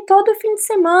 E todo fim de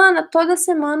semana, toda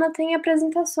semana tem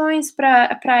apresentações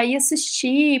para ir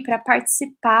assistir, para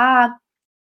participar.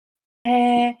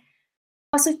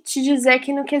 Posso te dizer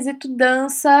que no quesito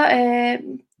dança,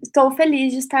 estou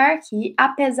feliz de estar aqui,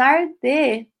 apesar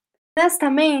de,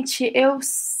 honestamente, eu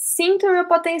sinto o meu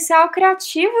potencial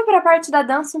criativo para a parte da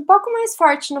dança um pouco mais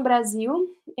forte no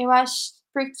Brasil. Eu acho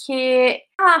porque,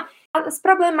 as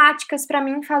problemáticas para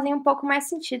mim fazem um pouco mais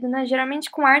sentido, né? Geralmente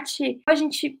com arte a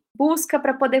gente busca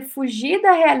para poder fugir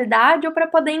da realidade ou para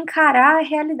poder encarar a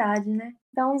realidade, né?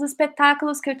 Então, os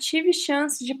espetáculos que eu tive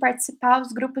chance de participar,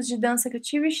 os grupos de dança que eu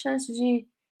tive chance de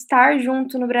estar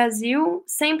junto no Brasil,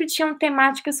 sempre tinham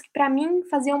temáticas que para mim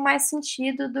faziam mais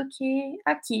sentido do que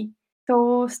aqui.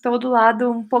 Estou do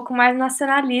lado um pouco mais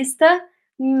nacionalista,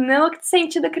 no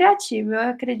sentido criativo. Eu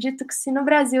acredito que se no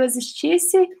Brasil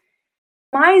existisse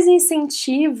mais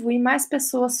incentivo e mais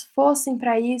pessoas fossem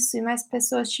para isso e mais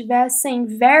pessoas tivessem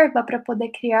verba para poder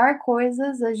criar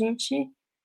coisas, a gente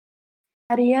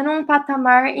estaria num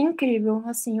patamar incrível.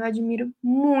 Assim, eu admiro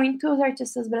muito os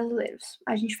artistas brasileiros.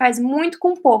 A gente faz muito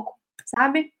com pouco,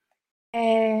 sabe?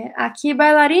 Aqui,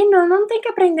 bailarino não tem que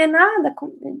aprender nada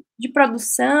de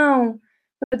produção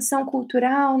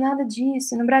cultural, nada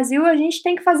disso. No Brasil, a gente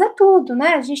tem que fazer tudo,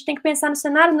 né? A gente tem que pensar no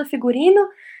cenário, no figurino,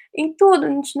 em tudo. A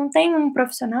gente não tem um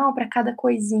profissional para cada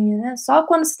coisinha, né? Só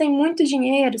quando se tem muito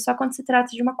dinheiro, só quando se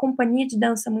trata de uma companhia de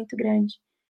dança muito grande.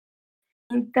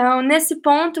 Então, nesse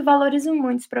ponto, valorizo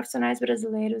muito os profissionais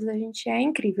brasileiros. A gente é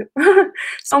incrível.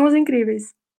 Somos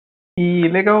incríveis. E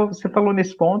legal, você falou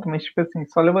nesse ponto, mas tipo assim,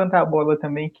 só levantar a bola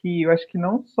também, que eu acho que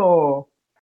não só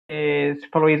você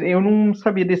falou isso, eu não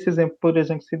sabia desse exemplo, por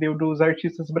exemplo, que você deu dos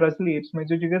artistas brasileiros,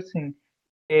 mas eu digo assim,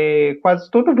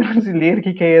 quase todo brasileiro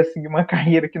que quer seguir uma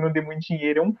carreira que não dê muito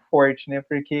dinheiro é um forte, né?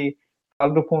 Porque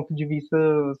falo do ponto de vista,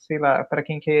 sei lá, para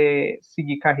quem quer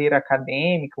seguir carreira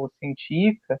acadêmica ou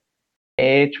científica,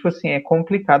 tipo assim, é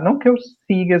complicado. Não que eu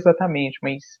siga exatamente,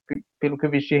 mas pelo que eu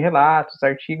vejo de relatos,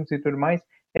 artigos e tudo mais,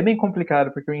 é bem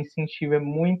complicado, porque o incentivo é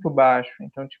muito baixo.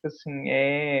 Então, tipo assim,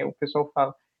 o pessoal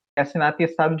fala, é assinar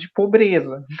atestado de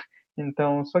pobreza.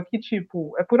 Então, só que,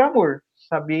 tipo, é por amor.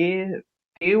 Saber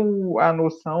ter a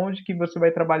noção de que você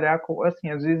vai trabalhar com, assim,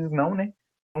 às vezes não, né?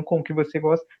 Não com o que você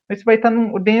gosta, mas você vai estar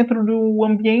dentro do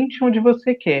ambiente onde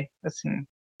você quer, assim,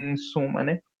 em suma,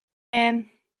 né?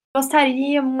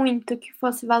 Gostaria muito que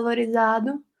fosse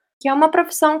valorizado, que é uma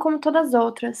profissão como todas as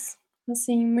outras.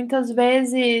 Assim, muitas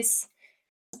vezes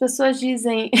as pessoas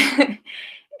dizem,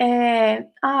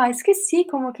 esqueci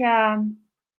como que é a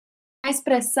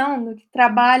expressão do que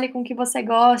trabalhe com o que você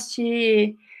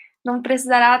goste, não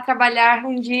precisará trabalhar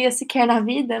um dia sequer na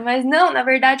vida, mas não, na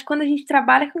verdade, quando a gente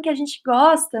trabalha com o que a gente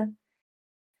gosta,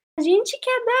 a gente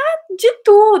quer dar de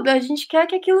tudo, a gente quer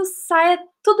que aquilo saia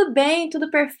tudo bem,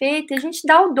 tudo perfeito, e a gente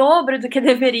dá o dobro do que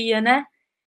deveria, né?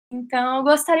 Então, eu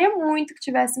gostaria muito que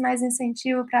tivesse mais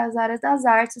incentivo para as áreas das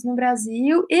artes no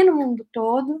Brasil e no mundo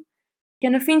todo, porque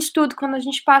no fim de tudo, quando a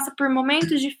gente passa por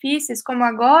momentos difíceis como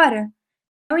agora,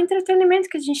 é o entretenimento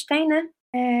que a gente tem, né?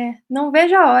 Não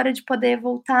vejo a hora de poder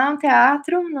voltar ao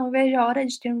teatro, não vejo a hora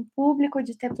de ter um público,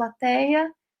 de ter plateia.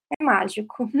 É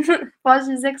mágico. Posso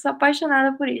dizer que sou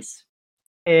apaixonada por isso.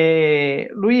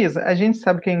 Luísa, a gente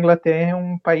sabe que a Inglaterra é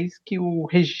um país que o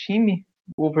regime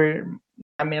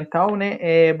governamental, né,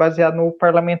 é baseado no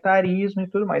parlamentarismo e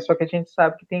tudo mais, só que a gente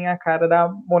sabe que tem a cara da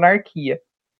monarquia.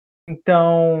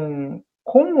 Então,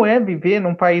 como é viver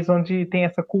num país onde tem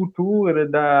essa cultura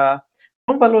da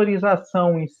não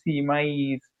valorização em si,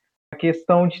 mas a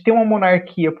questão de ter uma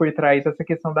monarquia por trás, essa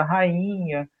questão da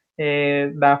rainha,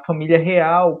 da família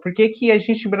real. Por que que a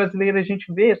gente brasileiro, a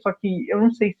gente vê, só que eu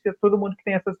não sei se é todo mundo que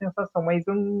tem essa sensação, mas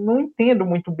eu não entendo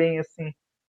muito bem, assim,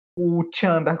 o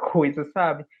tchan da coisa,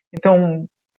 sabe? Então,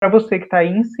 para você que está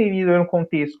inserido no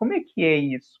contexto, como é que é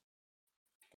isso?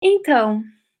 Então,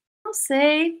 não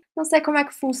sei como é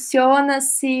que funciona,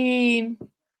 se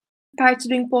parte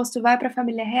do imposto vai para a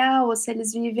família real ou se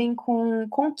eles vivem com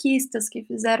conquistas que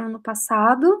fizeram no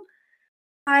passado,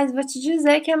 mas vou te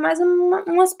dizer que é mais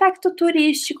um aspecto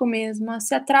turístico mesmo,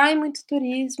 se atrai muito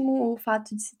turismo o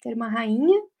fato de se ter uma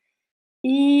rainha,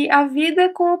 e a vida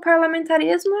com o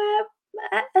parlamentarismo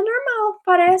é normal,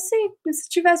 parece se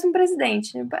tivesse um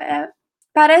presidente,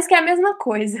 parece que é a mesma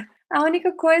coisa. A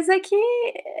única coisa é que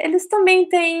eles também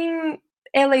têm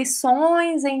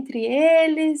eleições entre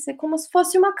eles, é como se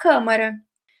fosse uma câmara.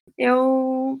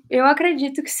 Eu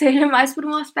acredito que seja mais por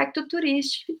um aspecto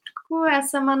turístico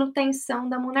essa manutenção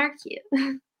da monarquia.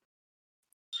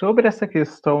 Sobre essa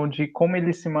questão de como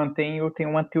ele se mantém, eu tenho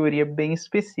uma teoria bem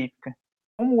específica.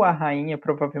 Como a rainha,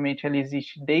 provavelmente, ela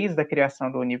existe desde a criação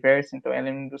do universo, então ela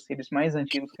é um dos seres mais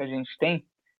antigos que a gente tem,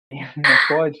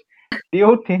 não pode,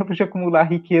 deu tempo de acumular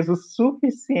riqueza o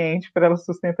suficiente para ela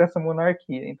sustentar essa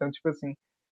monarquia. Então, tipo assim,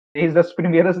 desde as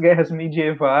primeiras guerras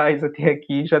medievais até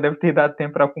aqui, já deve ter dado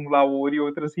tempo para acumular ouro e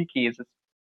outras riquezas.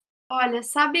 Olha,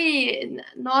 sabe,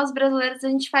 nós brasileiros a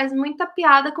gente faz muita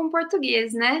piada com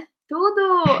português, né?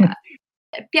 Tudo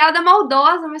é piada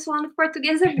maldosa, mas falando que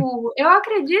português é burro. Eu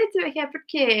acredito que é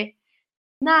porque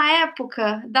na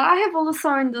época da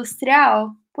Revolução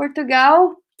Industrial,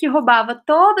 Portugal, que roubava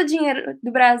todo o dinheiro do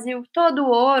Brasil, todo o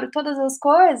ouro, todas as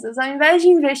coisas, ao invés de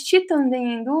investir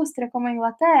também em indústria como a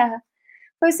Inglaterra,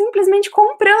 foi simplesmente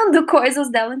comprando coisas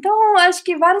dela. Então, eu acho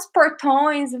que vários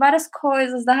portões, várias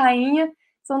coisas da rainha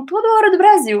são tudo ouro do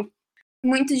Brasil.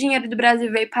 Muito dinheiro do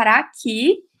Brasil veio parar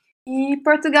aqui e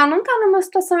Portugal não tá numa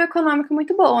situação econômica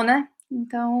muito boa, né?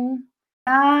 Então,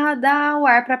 dá o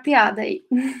ar pra piada aí.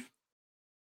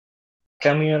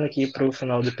 Caminhando aqui para o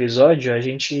final do episódio, a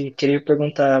gente queria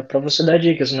perguntar para você dar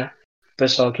dicas, né? O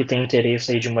pessoal que tem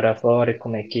interesse aí de morar fora,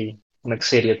 como é que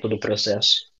seria todo o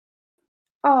processo?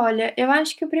 Olha, eu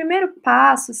acho que o primeiro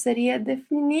passo seria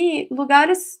definir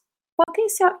lugares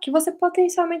que você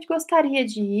potencialmente gostaria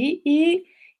de ir e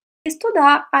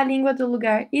estudar a língua do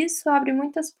lugar. Isso abre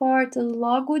muitas portas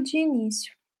logo de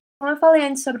início. Como eu falei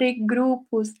antes sobre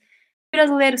grupos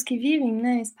brasileiros que vivem,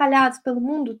 né, espalhados pelo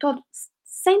mundo todo,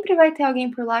 sempre vai ter alguém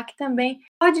por lá que também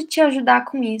pode te ajudar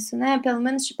com isso, né, pelo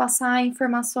menos te passar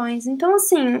informações. Então,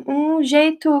 assim, um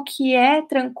jeito que é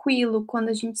tranquilo quando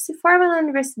a gente se forma na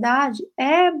universidade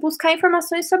é buscar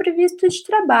informações sobre visto de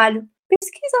trabalho.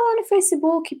 Pesquisa lá no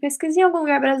Facebook, pesquisa em algum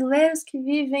lugar brasileiros que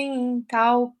vivem em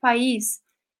tal país.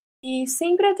 E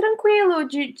sempre é tranquilo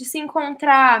de se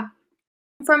encontrar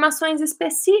informações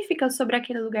específicas sobre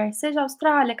aquele lugar, seja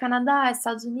Austrália, Canadá,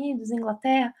 Estados Unidos,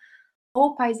 Inglaterra,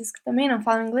 ou países que também não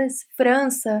falam inglês,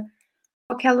 França,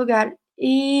 qualquer lugar.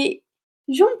 E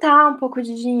juntar um pouco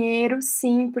de dinheiro,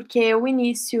 sim, porque o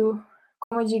início,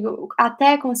 como eu digo,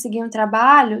 até conseguir um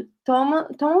trabalho, toma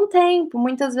um tempo.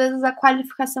 Muitas vezes a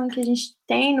qualificação que a gente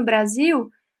tem no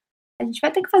Brasil, a gente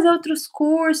vai ter que fazer outros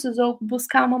cursos ou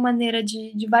buscar uma maneira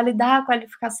de validar a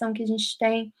qualificação que a gente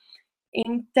tem.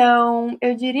 Então,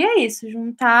 eu diria isso,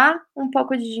 juntar um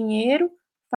pouco de dinheiro,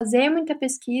 fazer muita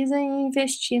pesquisa e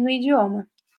investir no idioma.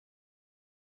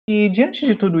 E diante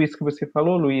de tudo isso que você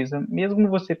falou, Luísa, mesmo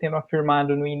você tendo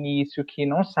afirmado no início que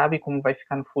não sabe como vai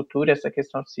ficar no futuro essa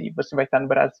questão se você vai estar no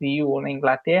Brasil ou na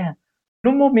Inglaterra,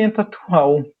 no momento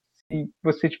atual, se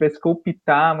você tivesse que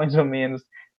optar mais ou menos,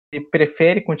 você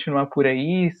prefere continuar por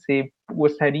aí? Você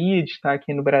gostaria de estar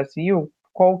aqui no Brasil?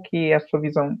 Qual que é a sua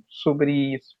visão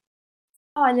sobre isso?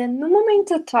 Olha, no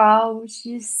momento atual,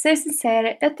 de ser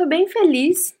sincera, eu tô bem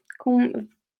feliz com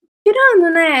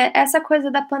tirando, né, essa coisa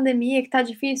da pandemia que tá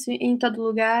difícil em todo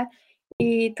lugar,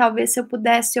 e talvez se eu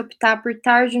pudesse optar por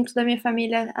estar junto da minha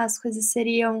família, as coisas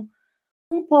seriam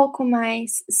um pouco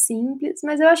mais simples,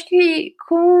 mas eu acho que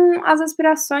com as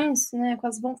aspirações, né, com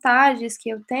as vontades que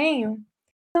eu tenho,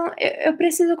 eu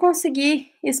preciso conseguir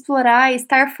explorar e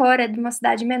estar fora de uma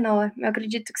cidade menor. Eu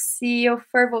acredito que se eu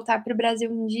for voltar para o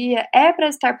Brasil um dia, é para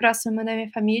estar próxima da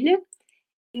minha família,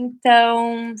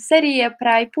 então seria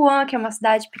para Ipuã, que é uma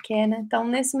cidade pequena. Então,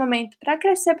 nesse momento, para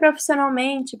crescer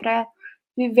profissionalmente, para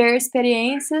viver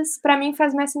experiências, para mim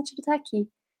faz mais sentido estar aqui.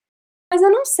 Mas eu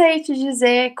não sei te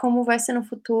dizer como vai ser no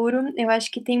futuro. Eu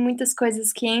acho que tem muitas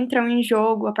coisas que entram em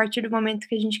jogo a partir do momento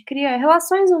que a gente cria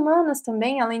relações humanas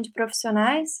também, além de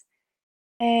profissionais.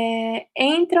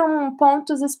 Entram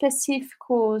pontos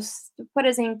específicos, por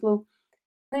exemplo,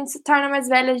 quando a gente se torna mais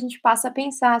velho, a gente passa a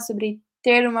pensar sobre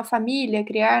ter uma família,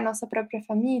 criar nossa própria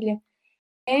família,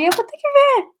 eu vou ter que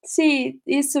ver se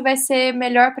isso vai ser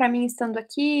melhor para mim estando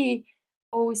aqui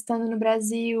ou estando no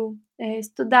Brasil,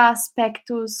 estudar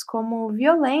aspectos como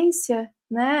violência,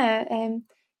 né,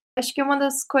 acho que uma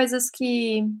das coisas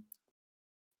que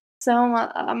são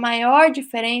a maior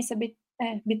diferença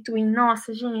between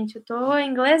nossa gente, eu tô em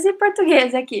inglês e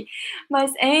português aqui,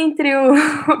 mas entre o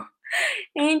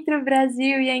entre o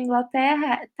Brasil e a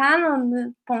Inglaterra, tá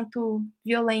no ponto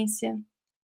violência,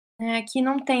 né, aqui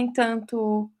não tem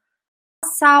tanto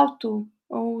assalto,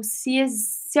 ou se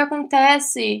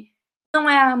acontece, não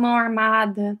é a mão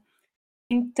armada.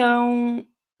 Então,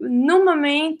 no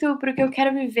momento, para o que eu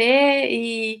quero viver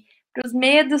e para os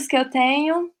medos que eu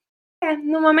tenho,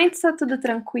 no momento está tudo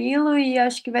tranquilo e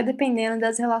acho que vai dependendo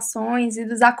das relações e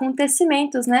dos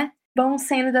acontecimentos, né, vão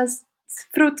sendo das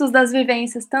frutos das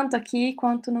vivências, tanto aqui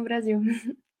quanto no Brasil.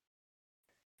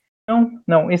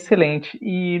 Não, excelente.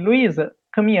 E Luísa,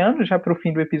 caminhando já para o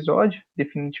fim do episódio,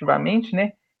 definitivamente,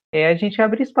 né? A gente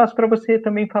abre espaço para você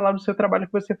também falar do seu trabalho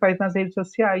que você faz nas redes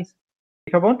sociais.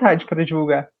 Fique à vontade para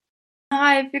divulgar.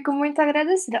 Ai, eu fico muito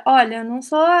agradecida. Olha, eu não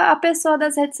sou a pessoa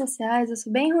das redes sociais, eu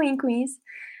sou bem ruim com isso,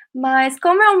 mas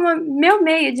como é o meu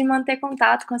meio de manter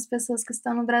contato com as pessoas que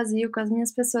estão no Brasil, com as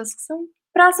minhas pessoas que são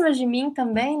próximas de mim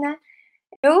também, né,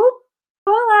 eu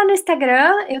tô lá no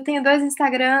Instagram, eu tenho 2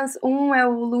 Instagrams, um é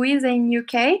o Luisa in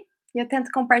UK, e eu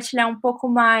tento compartilhar um pouco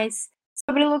mais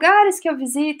sobre lugares que eu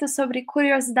visito, sobre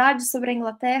curiosidades sobre a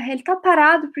Inglaterra. Ele tá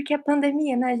parado porque é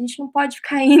pandemia, né, a gente não pode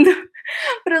ficar indo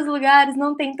para os lugares,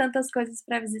 não tem tantas coisas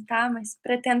para visitar, mas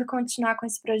pretendo continuar com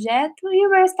esse projeto. E o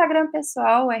meu Instagram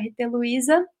pessoal, RT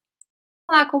Luiza,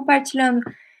 lá compartilhando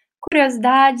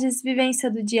curiosidades,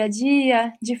 vivência do dia a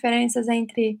dia, diferenças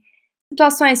entre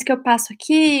situações que eu passo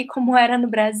aqui, como era no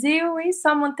Brasil, e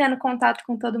só mantendo contato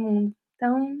com todo mundo.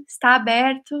 Então, está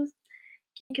aberto,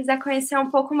 quem quiser conhecer um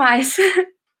pouco mais.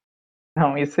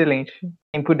 Não, excelente.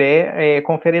 Quem puder,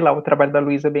 confere lá, o trabalho da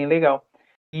Luísa é bem legal.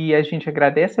 E a gente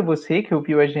agradece a você que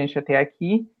ouviu a gente até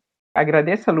aqui.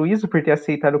 Agradece a Luísa por ter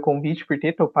aceitado o convite, por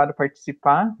ter topado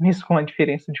participar, mesmo com a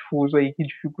diferença de fuso aí que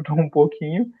dificultou um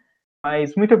pouquinho.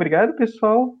 Mas muito obrigado,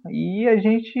 pessoal, e a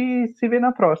gente se vê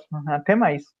na próxima. Até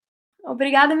mais.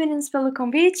 Obrigada, meninos, pelo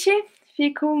convite.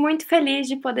 Fico muito feliz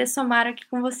de poder somar aqui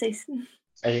com vocês.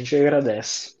 A gente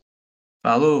agradece.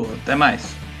 Falou, até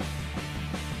mais.